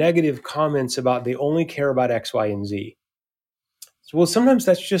and negative comments about they only care about X, Y, and Z. Well, sometimes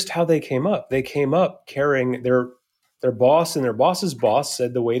that's just how they came up. They came up caring their boss and their boss's boss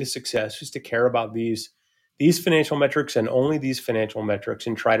said the way to success is to care about these financial metrics and only these financial metrics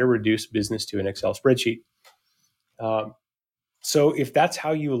and try to reduce business to an Excel spreadsheet. So if that's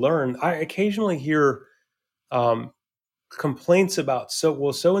how you learn, I occasionally hear complaints about,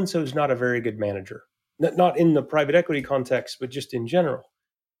 so-and-so is not a very good manager. Not in the private equity context, but just in general.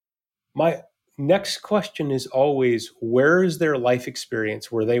 My next question is always, where is their life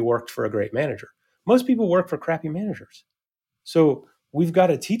experience where they worked for a great manager? Most people work for crappy managers. So we've got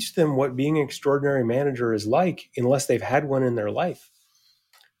to teach them what being an extraordinary manager is like unless they've had one in their life.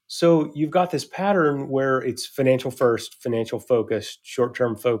 So you've got this pattern where it's financial first, financial focused,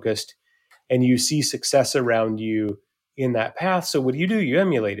 short-term focused, and you see success around you in that path. So what do? You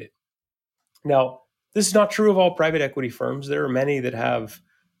emulate it. Now, this is not true of all private equity firms. There are many that have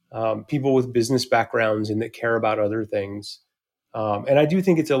people with business backgrounds and that care about other things. And I do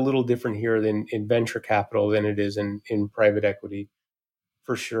think it's a little different here than in venture capital than it is in private equity,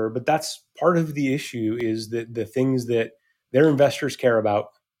 for sure. But that's part of the issue, is that the things that their investors care about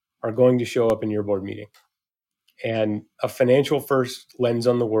are going to show up in your board meeting. And a financial first lens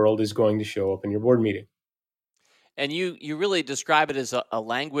on the world is going to show up in your board meeting. And you really describe it as a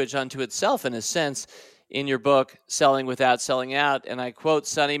language unto itself, in a sense, in your book, Selling Without Selling Out. And I quote,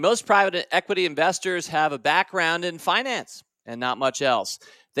 Sunny, most private equity investors have a background in finance and not much else.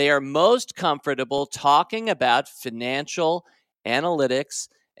 They are most comfortable talking about financial analytics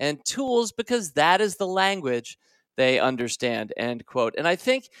and tools because that is the language they understand, end quote. And I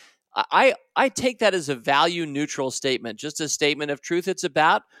think I take that as a value neutral statement, just a statement of truth. It's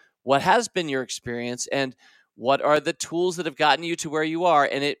about what has been your experience and what are the tools that have gotten you to where you are.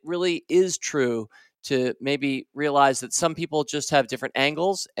 And it really is true to maybe realize that some people just have different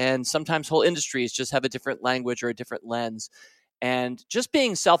angles, and sometimes whole industries just have a different language or a different lens. And just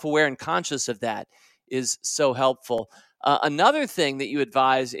being self-aware and conscious of that is so helpful. Another thing that you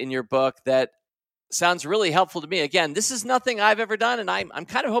advise in your book that sounds really helpful to me, again, this is nothing I've ever done, and I'm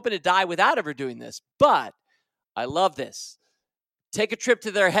kind of hoping to die without ever doing this, but I love this. Take a trip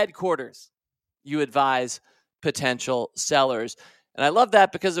to their headquarters, you advise potential sellers. And I love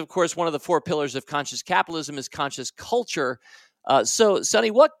that because, of course, one of the 4 pillars of conscious capitalism is conscious culture. So, Sunny,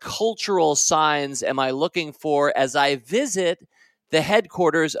 what cultural signs am I looking for as I visit the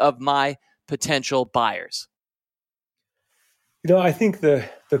headquarters of my potential buyers? I think the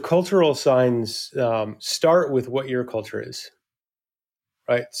cultural signs start with what your culture is,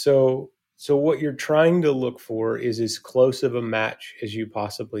 right? So what you're trying to look for is as close of a match as you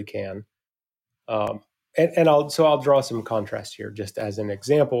possibly can. I'll draw some contrast here, just as an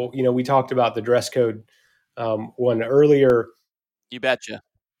example. We talked about the dress code one earlier. You betcha.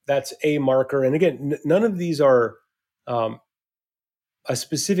 That's a marker. And again, none of these are a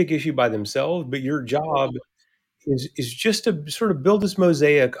specific issue by themselves, but your job is just to sort of build this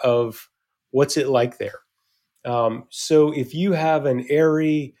mosaic of what's it like there. So if you have an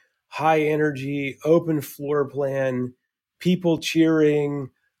airy, high energy, open floor plan, people cheering,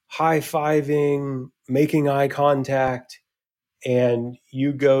 high fiving, making eye contact, and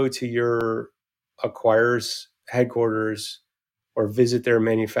you go to your acquirer's headquarters or visit their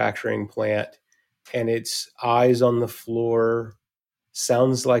manufacturing plant, and it's eyes on the floor,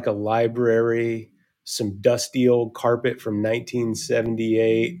 sounds like a library, some dusty old carpet from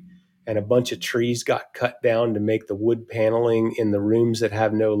 1978, and a bunch of trees got cut down to make the wood paneling in the rooms that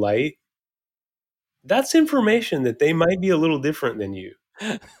have no light. That's information that they might be a little different than you.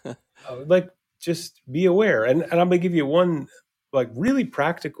 Like, just be aware. And I'm going to give you one like really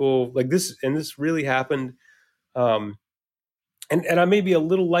practical, like this, and this really happened. And I may be a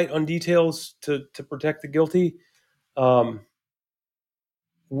little light on details to protect the guilty.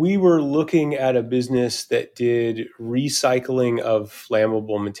 We were looking at a business that did recycling of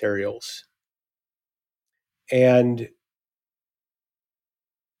flammable materials. And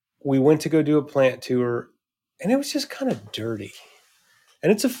we went to go do a plant tour, and it was just kind of dirty.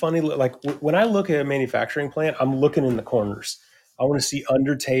 And it's a funny, like when I look at a manufacturing plant, I'm looking in the corners. I want to see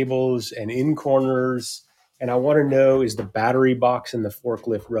under tables and in corners. And I want to know, is the battery box in the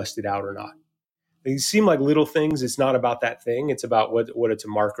forklift rusted out or not? They seem like little things. It's not about that thing. It's about what it's a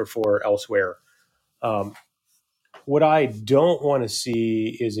marker for elsewhere. What I don't want to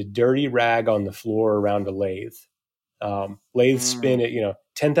see is a dirty rag on the floor around a lathe. Lathes spin at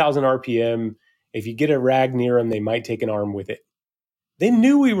 10,000 RPM. If you get a rag near them, they might take an arm with it. They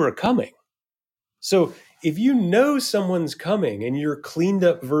knew we were coming. So if you know someone's coming and your cleaned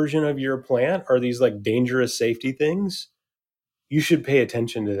up version of your plant are these like dangerous safety things, you should pay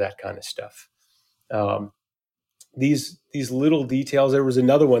attention to that kind of stuff. These little details. There was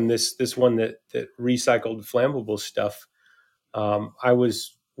another one, this one that recycled flammable stuff. I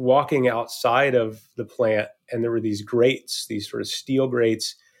was walking outside of the plant, and there were these grates, these sort of steel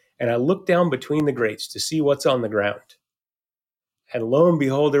grates, and I looked down between the grates to see what's on the ground. And lo and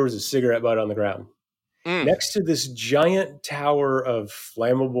behold, there was a cigarette butt on the ground next to this giant tower of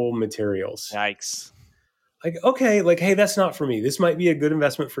flammable materials. Yikes. Like, okay, like, hey, that's not for me. This might be a good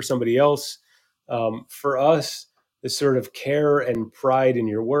investment for somebody else. For us, this sort of care and pride in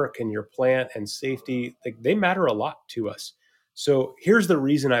your work and your plant and safety, like, they matter a lot to us. So here's the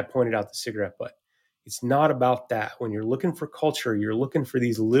reason I pointed out the cigarette butt. It's not about that. When you're looking for culture, you're looking for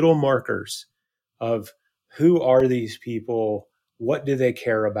these little markers of who are these people, what do they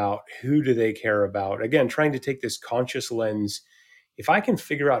care about, who do they care about? Again, trying to take this conscious lens. If I can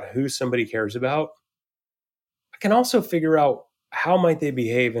figure out who somebody cares about, I can also figure out how might they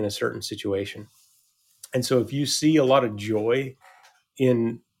behave in a certain situation. And so if you see a lot of joy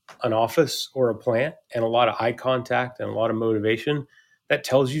in an office or a plant and a lot of eye contact and a lot of motivation, that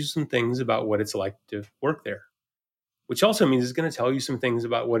tells you some things about what it's like to work there, which also means it's going to tell you some things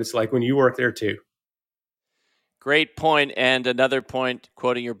about what it's like when you work there too. Great point. And another point,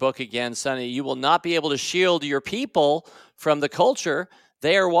 quoting your book again, Sunny, you will not be able to shield your people from the culture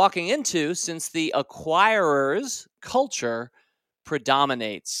they are walking into, since the acquirer's culture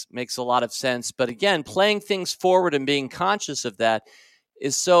predominates. Makes a lot of sense. But again, playing things forward and being conscious of that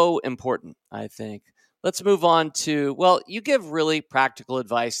is so important, I think. Let's move on to, well, you give really practical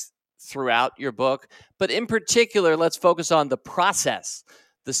advice throughout your book, but in particular, let's focus on the process,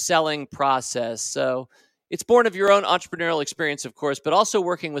 the selling process. So it's born of your own entrepreneurial experience, of course, but also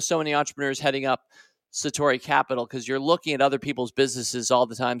working with so many entrepreneurs heading up Satori Capital, because you're looking at other people's businesses all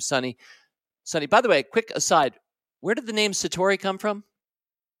the time. Sunny, by the way, quick aside, where did the name Satori come from?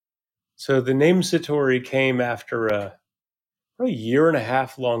 So the name Satori came after a year and a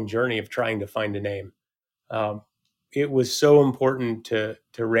half long journey of trying to find a name. It was so important to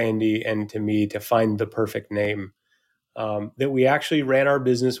Randy and to me to find the perfect name, that we actually ran our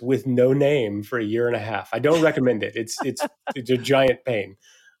business with no name for a year and a half. I don't recommend it. It's a giant pain,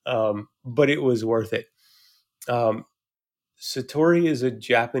 but it was worth it. Satori is a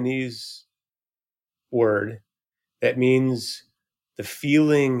Japanese word that means the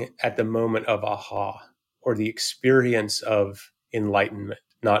feeling at the moment of aha, or the experience of enlightenment,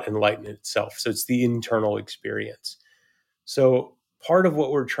 not enlightenment itself. So it's the internal experience. So part of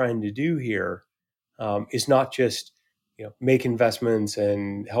what we're trying to do here is not just make investments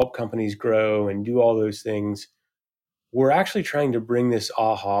and help companies grow and do all those things. We're actually trying to bring this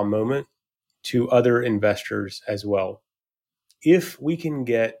aha moment to other investors as well. If we can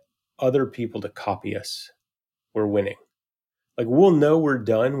get other people to copy us, we're winning. Like, we'll know we're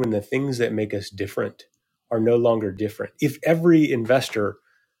done when the things that make us different are no longer different. If every investor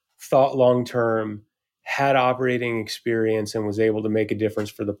thought long-term, had operating experience, and was able to make a difference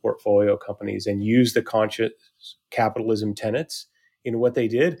for the portfolio companies and use the conscious capitalism tenets in what they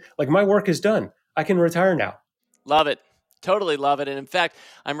did, like, my work is done. I can retire now. Love it. Totally love it. And in fact,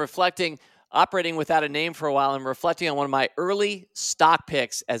 I'm reflecting, operating without a name for a while, I'm reflecting on one of my early stock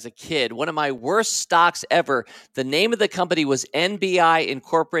picks as a kid. One of my worst stocks ever. The name of the company was NBI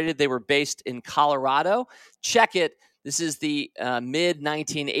Incorporated. They were based in Colorado. Check it. This is the mid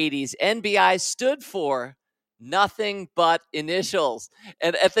 1980s. NBI stood for nothing but initials.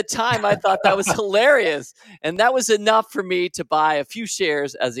 And at the time, I thought that was hilarious. And that was enough for me to buy a few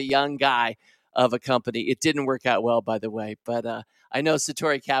shares as a young guy of a company. It didn't work out well, by the way, but I know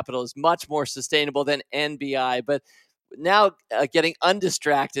Satori Capital is much more sustainable than NBI. But now getting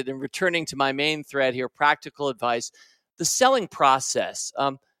undistracted and returning to my main thread here, practical advice, the selling process.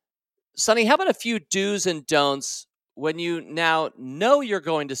 Sunny, how about a few do's and don'ts when you now know you're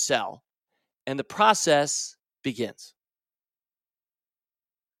going to sell and the process begins?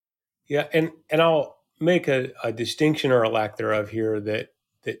 Yeah, and I'll make a distinction, or a lack thereof, here, that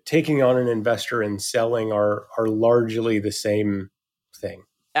taking on an investor and selling are largely the same thing.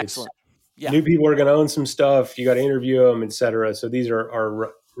 Excellent. Yeah. New people are going to own some stuff. You got to interview them, et cetera. So these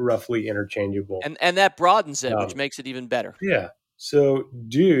are roughly interchangeable. And that broadens it, which makes it even better. Yeah. So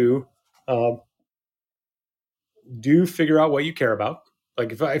do figure out what you care about.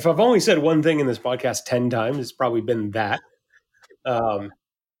 Like, if I've only said one thing in this podcast 10 times, it's probably been that.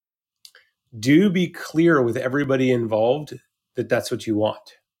 Do be clear with everybody involved that that's what you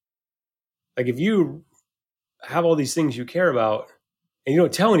want. Like, if you have all these things you care about and you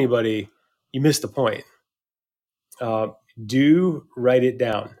don't tell anybody, you miss the point. Do write it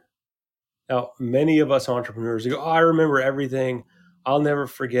down. Now, many of us entrepreneurs go, I remember everything. I'll never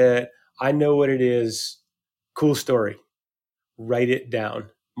forget. I know what it is. Cool story. Write it down.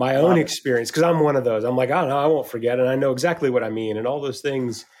 My own experience, because I'm one of those. I'm like, I don't know, I won't forget. And I know exactly what I mean and all those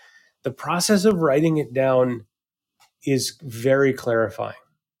things. The process of writing it down is very clarifying.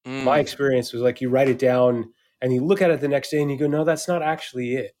 My experience was, like, you write it down and you look at it the next day and you go, no, that's not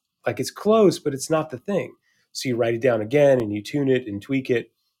actually it. Like, it's close, but it's not the thing. So you write it down again and you tune it and tweak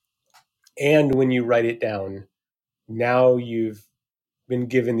it. And when you write it down, now you've been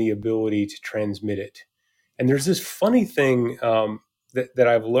given the ability to transmit it. And there's this funny thing that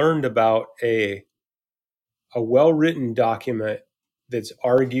I've learned about a well-written document that's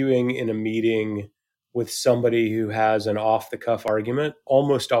arguing in a meeting with somebody who has an off-the-cuff argument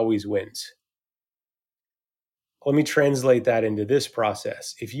almost always wins. Let me translate that into this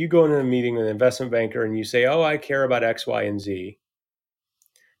process. If you go into a meeting with an investment banker and you say, oh, I care about X, Y, and Z,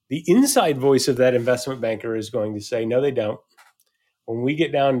 the inside voice of that investment banker is going to say, no, they don't. When we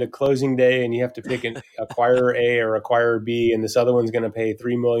get down to closing day and you have to pick an acquirer A or acquirer B, and this other one's going to pay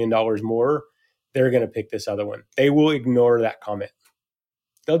 $3 million more, they're going to pick this other one. They will ignore that comment.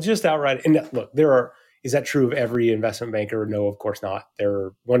 They'll just outright. And look, is that true of every investment banker? No, of course not. There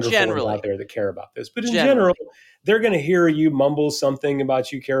are wonderful ones out there that care about this. But in general, they're going to hear you mumble something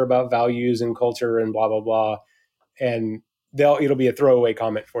about you care about values and culture and blah, blah, blah. And it'll be a throwaway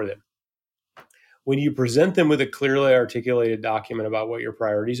comment for them. When you present them with a clearly articulated document about what your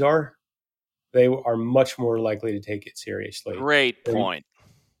priorities are, they are much more likely to take it seriously. Great point.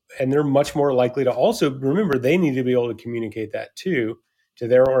 And they're much more likely to also, remember, they need to be able to communicate that too to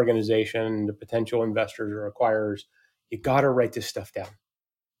their organization, to potential investors or acquirers. You got to write this stuff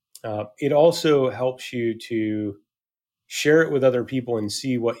down. It also helps you to share it with other people and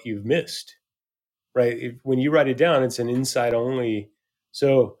see what you've missed, right? When you write it down, it's an inside only.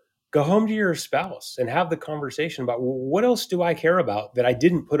 So go home to your spouse and have the conversation about, well, what else do I care about that I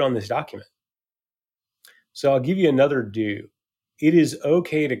didn't put on this document? So I'll give you another do. It is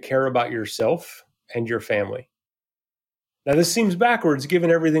okay to care about yourself and your family. Now, this seems backwards given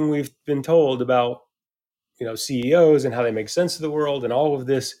everything we've been told about, CEOs and how they make sense of the world and all of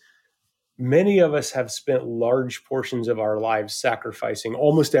this. Many of us have spent large portions of our lives sacrificing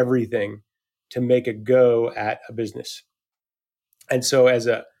almost everything to make a go at a business. And so as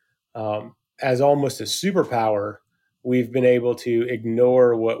almost a superpower, we've been able to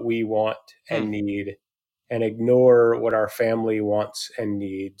ignore what we want and need and ignore what our family wants and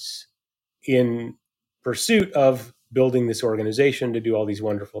needs in pursuit of building this organization to do all these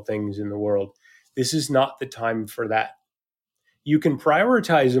wonderful things in the world. This is not the time for that. You can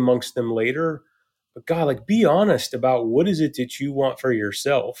prioritize amongst them later, but God, be honest about what is it that you want for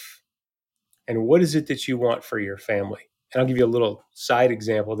yourself and what is it that you want for your family. And I'll give you a little side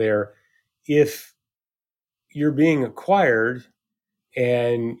example there. If you're being acquired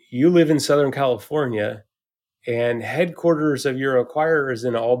and you live in Southern California and headquarters of your acquirer is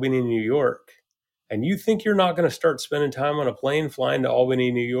in Albany, New York, and you think you're not going to start spending time on a plane flying to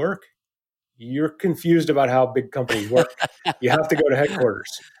Albany, New York, you're confused about how big companies work. You have to go to headquarters.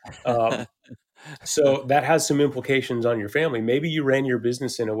 So that has some implications on your family. Maybe you ran your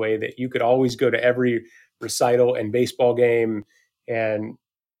business in a way that you could always go to every recital and baseball game and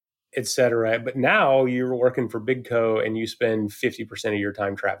et cetera. But now you're working for Big Co and you spend 50% of your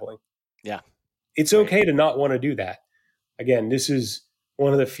time traveling. Yeah. It's okay to not want to do that. Again, this is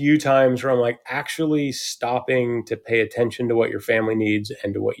one of the few times where I'm like, actually stopping to pay attention to what your family needs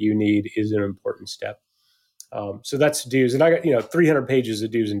and to what you need is an important step. So that's do's. And I got, 300 pages of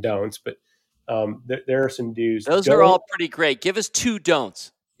do's and don'ts, but there are some do's. Those are all pretty great. Give us 2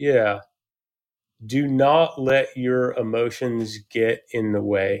 don'ts. Yeah. Do not let your emotions get in the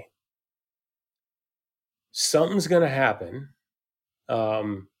way. Something's going to happen.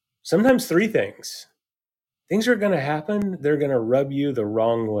 Sometimes 3 things. Things are going to happen. They're going to rub you the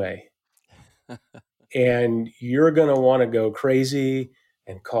wrong way. And you're going to want to go crazy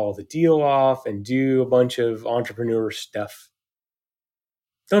and call the deal off and do a bunch of entrepreneur stuff.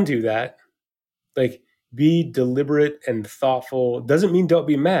 Don't do that. Like, be deliberate and thoughtful. Doesn't mean don't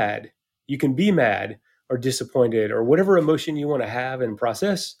be mad. You can be mad or disappointed or whatever emotion you want to have and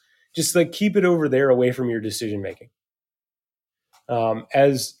process. Just like keep it over there away from your decision making.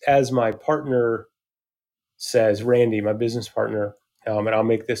 As my partner says, Randy, my business partner, and I'll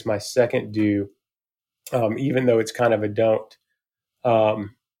make this my second do, even though it's kind of a don't.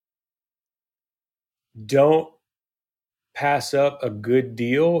 Don't pass up a good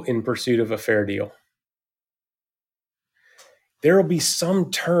deal in pursuit of a fair deal. There will be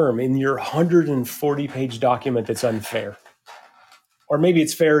some term in your 140-page document that's unfair. Or maybe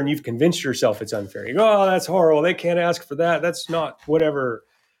it's fair and you've convinced yourself it's unfair. You go, oh, that's horrible. They can't ask for that. That's not whatever.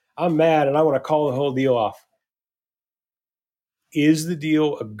 I'm mad and I want to call the whole deal off. Is the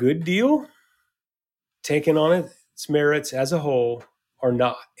deal a good deal? Taken on its merits as a whole or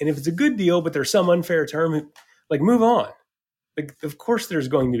not? And if it's a good deal, but there's some unfair term, like move on. Like, of course there's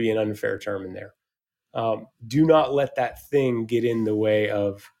going to be an unfair term in there. Do not let that thing get in the way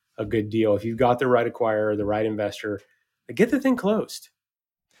of a good deal. If you've got the right acquirer, the right investor, get the thing closed.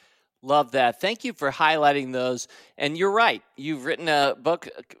 Love that. Thank you for highlighting those. And you're right. You've written a book,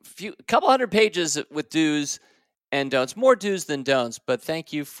 a couple hundred pages with do's and don'ts, more do's than don'ts. But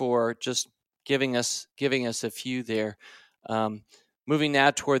thank you for just giving us a few there. Moving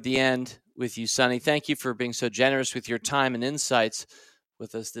now toward the end with you, Sunny. Thank you for being so generous with your time and insights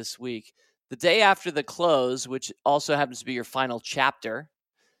with us this week. The day after the close, which also happens to be your final chapter,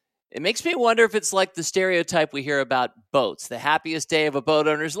 it makes me wonder if it's like the stereotype we hear about boats. The happiest day of a boat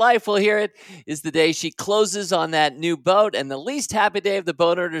owner's life, we'll hear it, is the day she closes on that new boat. And the least happy day of the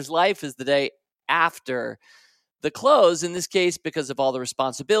boat owner's life is the day after the close. In this case, because of all the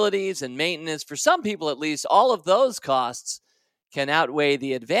responsibilities and maintenance, for some people at least, all of those costs can outweigh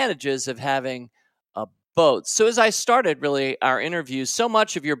the advantages of having a boat. So as I started really our interview, so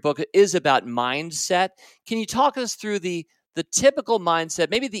much of your book is about mindset. Can you talk us through the typical mindset,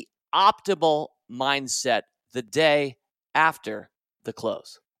 maybe the optimal mindset the day after the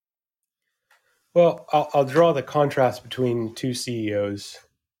close? Well, I'll draw the contrast between 2 CEOs,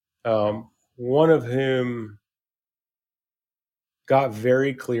 one of whom got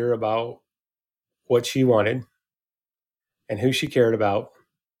very clear about what she wanted and who she cared about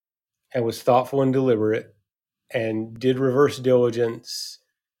and was thoughtful and deliberate and did reverse diligence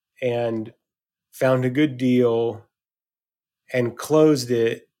and found a good deal and closed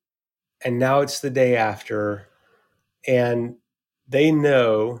it. And now it's the day after, and they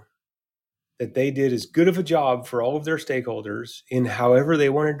know that they did as good of a job for all of their stakeholders in however they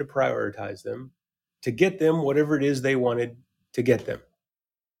wanted to prioritize them to get them whatever it is they wanted to get them.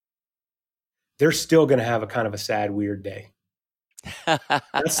 They're still going to have a kind of a sad, weird day.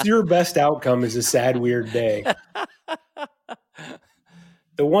 That's your best outcome, is a sad, weird day.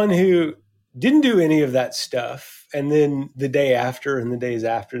 The one who didn't do any of that stuff, and then the day after and the days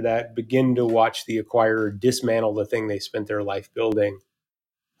after that begin to watch the acquirer dismantle the thing they spent their life building,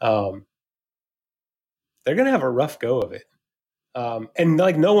 they're going to have a rough go of it. And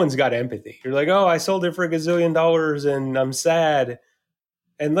like, no one's got empathy. You're like, oh, I sold it for $1 gazillion and I'm sad.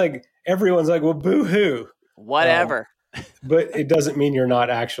 And like, everyone's like, well, boo-hoo. Whatever. But it doesn't mean you're not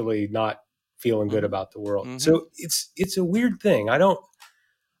actually not feeling good about the world. Mm-hmm. So it's a weird thing. I don't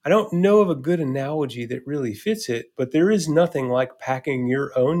know of a good analogy that really fits it, but there is nothing like packing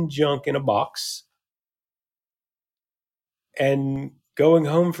your own junk in a box and going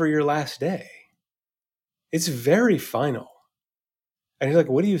home for your last day. It's very final. And you're like,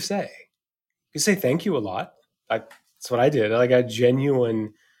 what do you say? You say thank you a lot. that's what I did. I got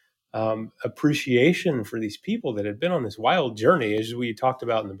genuine appreciation for these people that had been on this wild journey, as we talked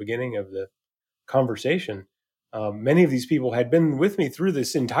about in the beginning of the conversation. Many of these people had been with me through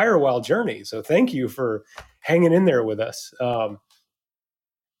this entire wild journey. So thank you for hanging in there with us.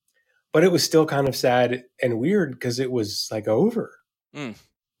 But it was still kind of sad and weird because it was like over. It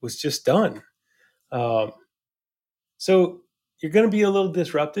was just done. So you're going to be a little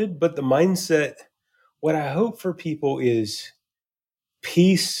disrupted, but the mindset, what I hope for people is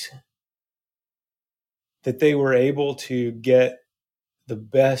peace, that they were able to get the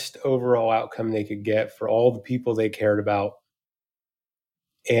best overall outcome they could get for all the people they cared about,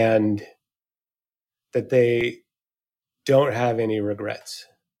 and that they don't have any regrets.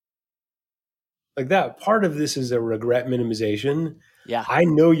 Like that part of this is a regret minimization. Yeah. I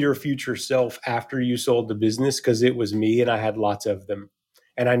know your future self after you sold the business because it was me and I had lots of them.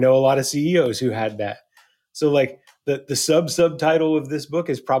 And I know a lot of CEOs who had that. So like the subtitle of this book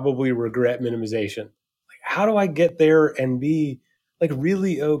is probably regret minimization. Like, how do I get there and be like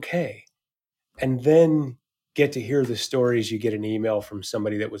really okay? And then get to hear the stories. You get an email from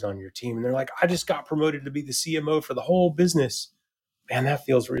somebody that was on your team and they're like, I just got promoted to be the CMO for the whole business. Man, that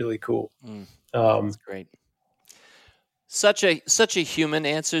feels really cool. That's great. Such a human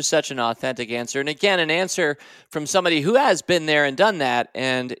answer, such an authentic answer. And again, an answer from somebody who has been there and done that,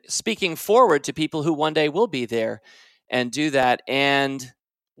 and speaking forward to people who one day will be there and do that, and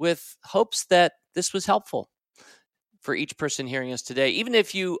with hopes that this was helpful for each person hearing us today. Even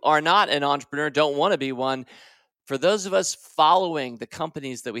if you are not an entrepreneur, don't want to be one, for those of us following the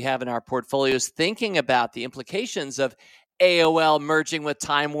companies that we have in our portfolios, thinking about the implications of AOL merging with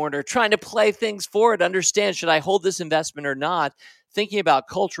Time Warner, trying to play things forward, understand, should I hold this investment or not? Thinking about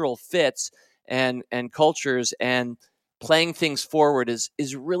cultural fits and cultures and playing things forward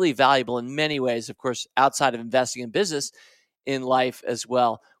is really valuable in many ways, of course, outside of investing in business, in life as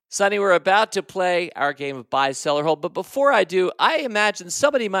well. Sunny, we're about to play our game of buy, sell, or hold. But before I do, I imagine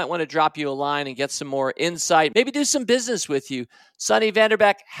somebody might want to drop you a line and get some more insight, maybe do some business with you. Sunny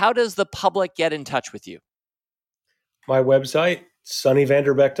Vanderbeck, how does the public get in touch with you? My website,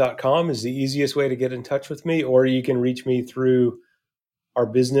 sunnyvanderbeck.com, is the easiest way to get in touch with me, or you can reach me through our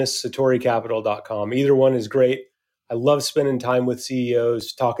business, satoricapital.com. Either one is great. I love spending time with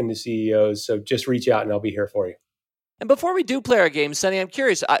CEOs, talking to CEOs. So just reach out and I'll be here for you. And before we do play our game, Sunny, I'm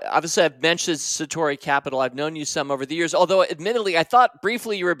curious. Obviously, I've mentioned Satori Capital. I've known you some over the years, although admittedly, I thought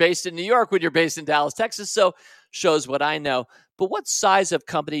briefly you were based in New York when you're based in Dallas, Texas. So shows what I know. But what size of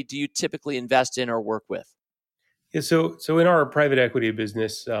company do you typically invest in or work with? Yeah, so in our private equity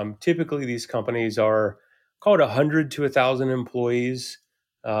business, typically these companies are called 100 to 1,000 employees,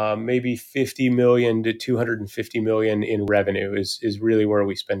 maybe 50 million to 250 million in revenue is really where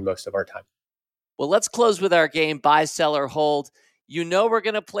we spend most of our time. Well, let's close with our game, buy, sell, or hold. You know we're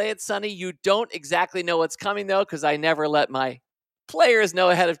going to play it, Sunny. You don't exactly know what's coming, though, because I never let my players know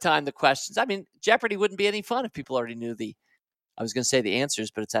ahead of time the questions. I mean, Jeopardy wouldn't be any fun if people already knew I was going to say the answers,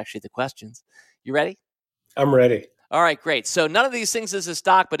 but it's actually the questions. You ready? I'm ready. All right, great. So none of these things is a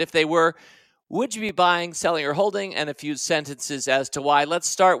stock, but if they were, would you be buying, selling, or holding? And a few sentences as to why. Let's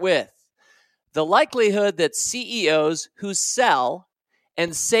start with the likelihood that CEOs who sell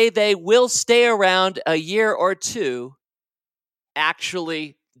and say they will stay around a year or two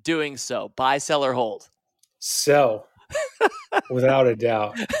actually doing so. Buy, sell, or hold? Sell, without a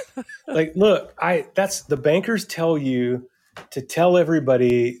doubt. Like, look, that's the bankers tell you to tell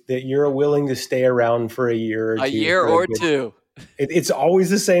everybody that you're willing to stay around for a year or two. A year or two. It's always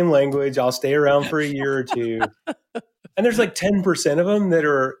the same language. I'll stay around for a year or two. And there's like 10% of them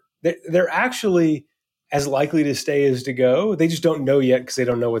they're actually as likely to stay as to go. They just don't know yet because they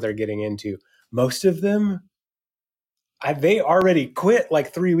don't know what they're getting into. Most of them, they already quit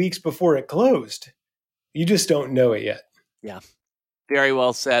like 3 weeks before it closed. You just don't know it yet. Yeah. Very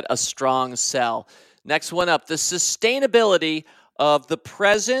well said. A strong sell. Next one up, the sustainability of the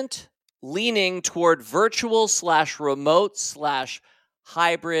present leaning toward virtual / remote /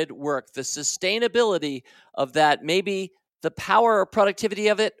 hybrid work. The sustainability of that, maybe the power or productivity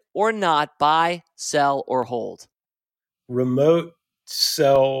of it or not. Buy, sell, or hold? Remote,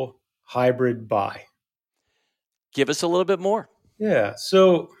 sell, hybrid, buy. Give us a little bit more. Yeah.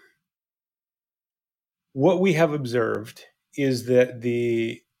 So what we have observed is that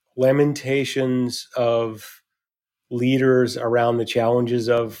the lamentations of leaders around the challenges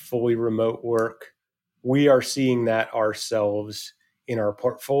of fully remote work, we are seeing that ourselves in our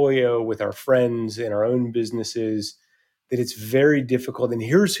portfolio, with our friends, in our own businesses, that it's very difficult. And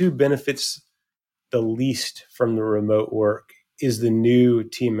here's who benefits the least from the remote work is the new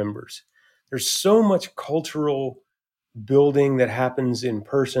team members. there's so much cultural building that happens in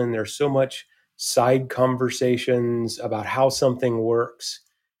person. There's so much side conversations about how something works.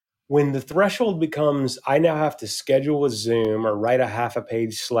 When the threshold becomes, I now have to schedule a Zoom or write a half a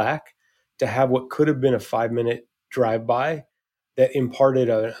page Slack to have what could have been a 5-minute drive by that imparted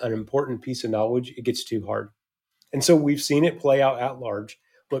an important piece of knowledge, it gets too hard. And so we've seen it play out at large.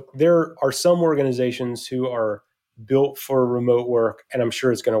 Look, there are some organizations who are built for remote work, and I'm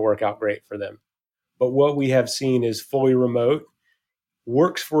sure it's going to work out great for them. But what we have seen is fully remote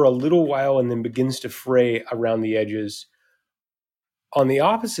works for a little while and then begins to fray around the edges. On the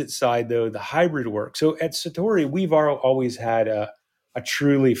opposite side, though, the hybrid work. So at Satori, we've always had a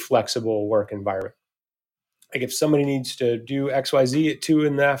truly flexible work environment. Like if somebody needs to do XYZ at 2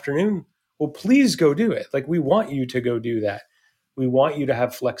 p.m, well, please go do it. Like we want you to go do that. We want you to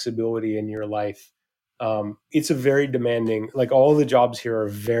have flexibility in your life. It's a very demanding, like all the jobs here are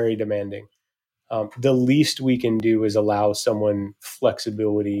very demanding. The least we can do is allow someone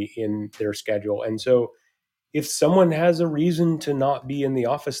flexibility in their schedule. And so if someone has a reason to not be in the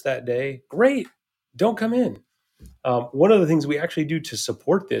office that day, great, don't come in. One of the things we actually do to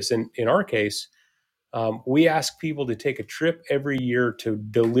support this, in our case, we ask people to take a trip every year to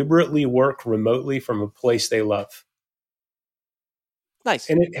deliberately work remotely from a place they love.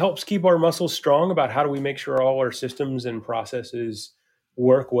 Nice. And it helps keep our muscles strong about how do we make sure all our systems and processes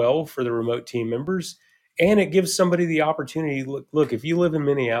work well for the remote team members. And it gives somebody the opportunity, look, if you live in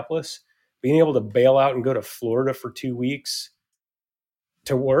Minneapolis, being able to bail out and go to Florida for 2 weeks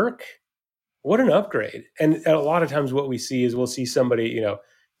to work, what an upgrade. And a lot of times what we see is we'll see somebody,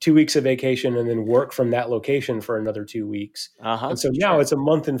 2 weeks of vacation and then work from that location for another 2 weeks. And so now it's a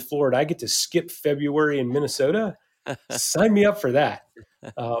month in Florida. I get to skip February in Minnesota. Sign me up for that.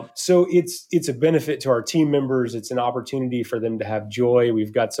 So it's a benefit to our team members. It's an opportunity for them to have joy.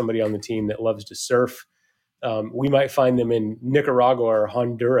 We've got somebody on the team that loves to surf. We might find them in Nicaragua or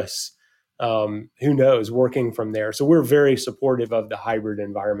Honduras. Who knows, working from there. So we're very supportive of the hybrid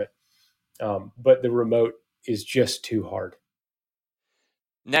environment. But the remote is just too hard.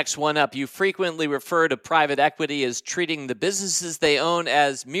 Next one up, you frequently refer to private equity as treating the businesses they own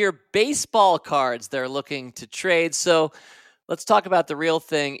as mere baseball cards they're looking to trade. So let's talk about the real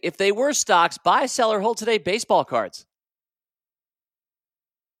thing. If they were stocks, buy, sell, or hold today baseball cards.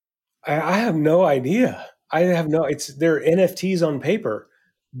 I have no idea. They're NFTs on paper,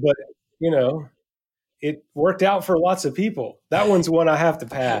 but it worked out for lots of people. That one's one I have to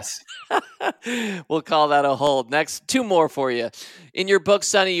pass. We'll call that a hold. Next, 2 more for you. In your book,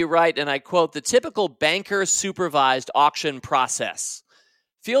 Sunny, you write, and I quote, the typical banker-supervised auction process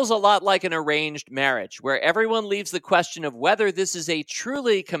feels a lot like an arranged marriage, where everyone leaves the question of whether this is a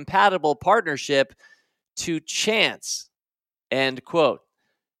truly compatible partnership to chance. End quote.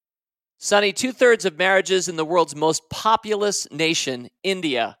 Sunny, 2/3 of marriages in the world's most populous nation,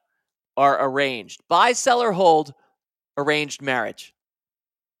 India, are arranged. Buy, sell, or hold arranged marriage.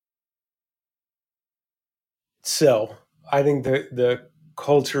 So I think the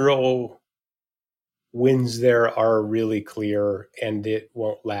cultural wins there are really clear, and it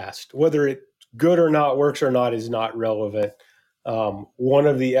won't last. Whether it's good or not, works or not, is not relevant. One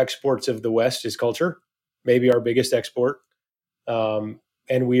of the exports of the West is culture, maybe our biggest export. And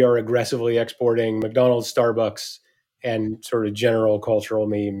we are aggressively exporting McDonald's, Starbucks, and sort of general cultural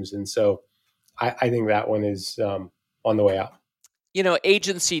memes. And so I think that one is on the way out.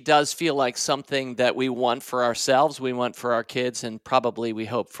 Agency does feel like something that we want for ourselves, we want for our kids, and probably we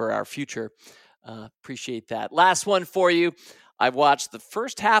hope for our future. Appreciate that. Last one for you. I watched the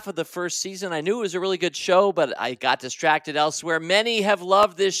first half of the first season. I knew it was a really good show, but I got distracted elsewhere. Many have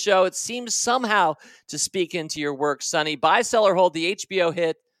loved this show. It seems somehow to speak into your work, Sunny. Buy, sell, or hold the HBO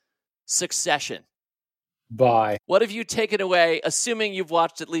hit Succession. Buy. What have you taken away, assuming you've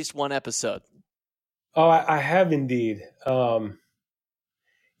watched at least one episode? Oh, I have indeed.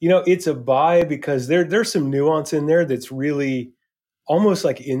 It's a buy because there's some nuance in there that's really almost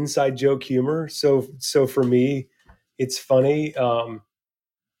like inside joke humor. So for me, it's funny.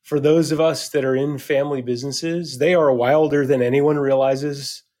 For those of us that are in family businesses, they are wilder than anyone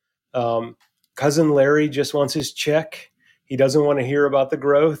realizes. Cousin Larry just wants his check. He doesn't want to hear about the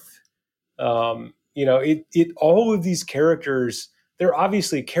growth. All of these characters, they're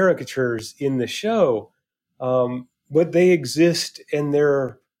obviously caricatures in the show, but they exist and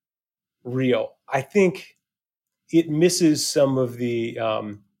they're real. I think it misses some of the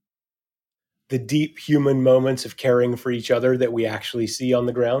deep human moments of caring for each other that we actually see on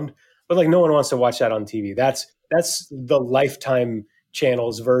the ground. But no one wants to watch that on TV. That's the Lifetime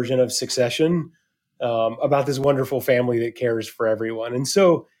channel's version of Succession, about this wonderful family that cares for everyone. And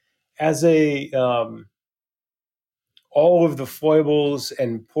so as all of the foibles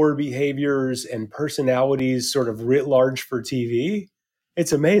and poor behaviors and personalities sort of writ large for TV,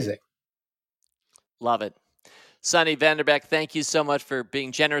 it's amazing. Love it. Sunny Vanderbeck, thank you so much for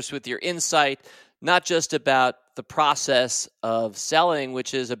being generous with your insight, not just about the process of selling,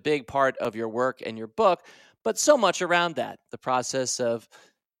 which is a big part of your work and your book, but so much around that, the process of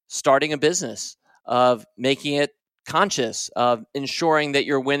starting a business, of making it conscious, of ensuring that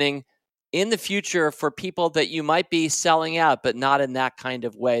you're winning in the future for people that you might be selling out, but not in that kind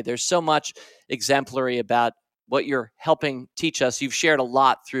of way. There's so much exemplary about what you're helping teach us. You've shared a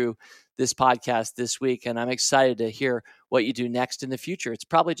lot through this podcast this week, and I'm excited to hear what you do next in the future. It's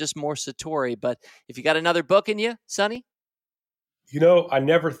probably just more Satori, but if you got another book in you, Sunny? I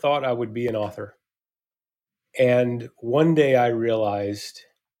never thought I would be an author. And one day I realized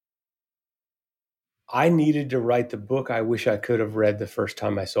I needed to write the book I wish I could have read the first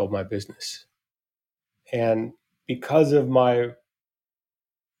time I sold my business. And because of my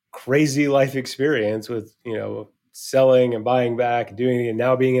crazy life experience with, selling and buying back and doing it and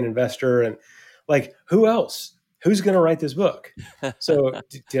now being an investor and who else? Who's going to write this book? So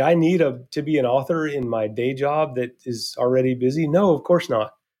did I need to be an author in my day job that is already busy? No, of course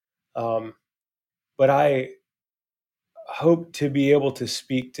not. But I hope to be able to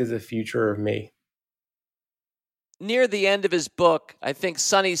speak to the future of me. Near the end of his book, I think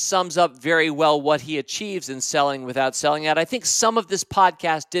Sunny sums up very well what he achieves in selling without selling out. I think some of this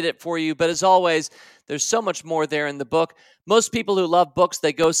podcast did it for you, but as always, there's so much more there in the book. Most people who love books,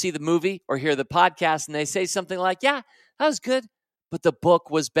 they go see the movie or hear the podcast and they say something like, yeah, that was good, but the book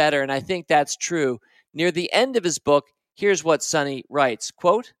was better. And I think that's true. Near the end of his book, here's what Sunny writes,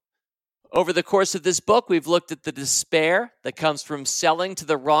 quote, "Over the course of this book, we've looked at the despair that comes from selling to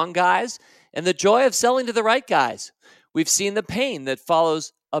the wrong guys and the joy of selling to the right guys. We've seen the pain that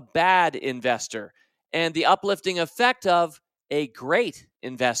follows a bad investor and the uplifting effect of a great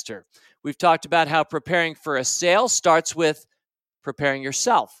investor. We've talked about how preparing for a sale starts with preparing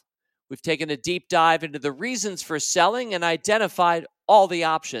yourself. We've taken a deep dive into the reasons for selling and identified all the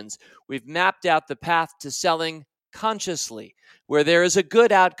options. We've mapped out the path to selling consciously, where there is a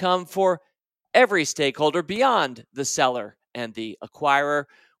good outcome for every stakeholder beyond the seller and the acquirer.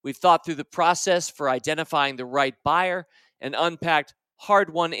 We've thought through the process for identifying the right buyer and unpacked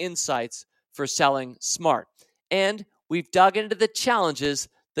hard-won insights for selling smart. And we've dug into the challenges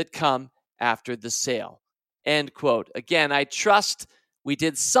that come after the sale." End quote. Again, I trust we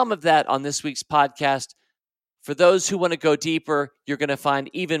did some of that on this week's podcast. For those who want to go deeper, you're going to find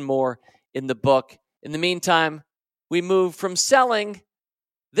even more in the book. In the meantime, we move from selling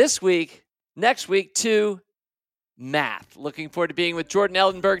this week, next week, to math. Looking forward to being with Jordan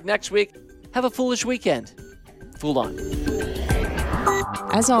Eldenberg next week. Have a foolish weekend. Fool on.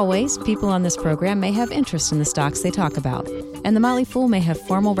 As always, people on this program may have interest in the stocks they talk about, and the Motley Fool may have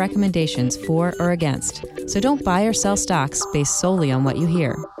formal recommendations for or against. So don't buy or sell stocks based solely on what you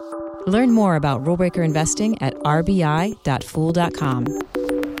hear. Learn more about rule breaker investing at rbi.fool.com.